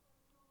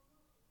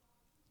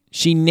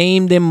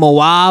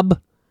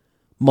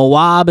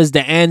 Moab is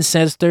the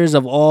ancestors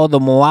of all the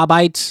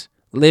Moabites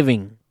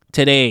living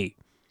today.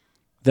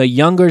 The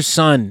younger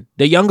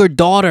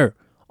daughter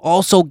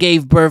also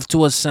gave birth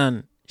to a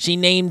son. She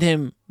named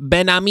him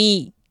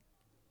Ben-Ami.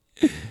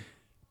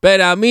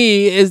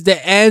 Ben-Ami is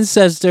the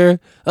ancestor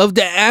of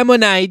the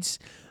Ammonites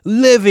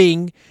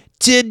living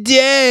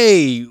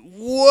today.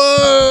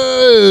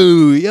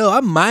 Whoa! Yo,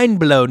 I'm mind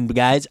blown,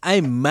 guys.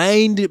 I'm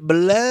mind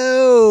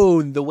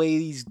blown. The way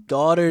these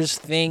daughters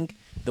think,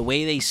 the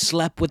way they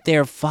slept with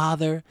their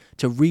father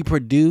to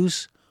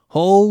reproduce.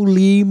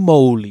 Holy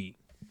moly.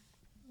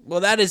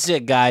 Well, that is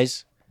it,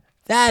 guys.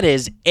 That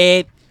is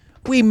it.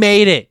 We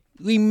made it.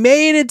 We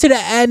made it to the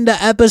end of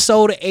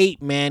episode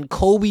 8, man.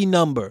 Kobe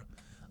number.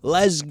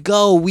 Let's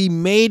go. We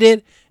made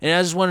it. And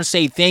I just want to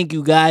say thank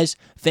you, guys.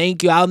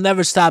 Thank you. I'll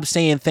never stop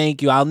saying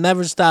thank you. I'll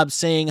never stop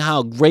saying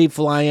how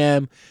grateful I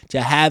am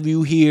to have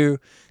you here,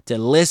 to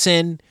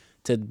listen,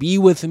 to be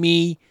with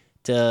me,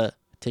 to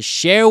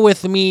share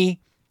with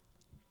me.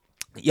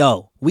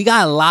 Yo, we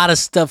got a lot of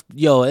stuff.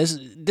 Yo,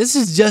 this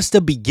is just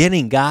the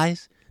beginning,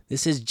 guys.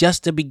 This is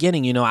just the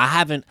beginning. You know, I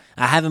haven't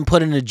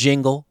put in a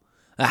jingle.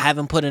 I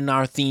haven't put in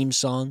our theme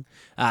song.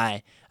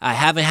 I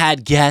haven't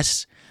had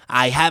guests.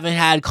 I haven't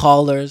had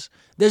callers.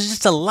 There's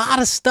just a lot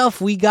of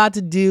stuff we got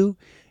to do,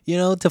 you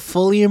know, to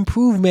fully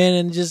improve, man.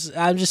 And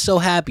I'm just so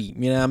happy.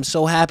 You know, I'm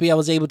so happy I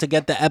was able to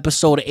get the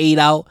episode 8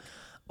 out.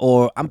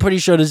 Or I'm pretty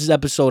sure this is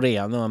episode 8.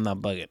 I know I'm not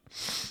bugging.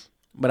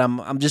 But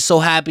I'm just so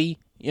happy.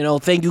 You know,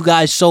 thank you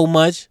guys so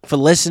much for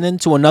listening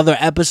to another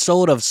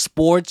episode of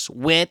Sports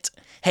with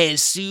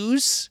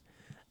Jesus.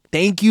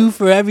 Thank you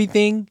for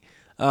everything.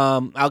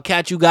 I'll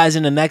catch you guys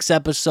in the next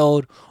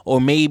episode,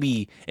 or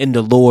maybe in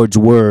the Lord's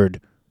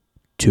Word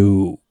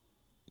too.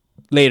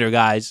 Later,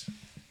 guys.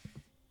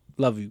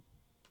 Love you.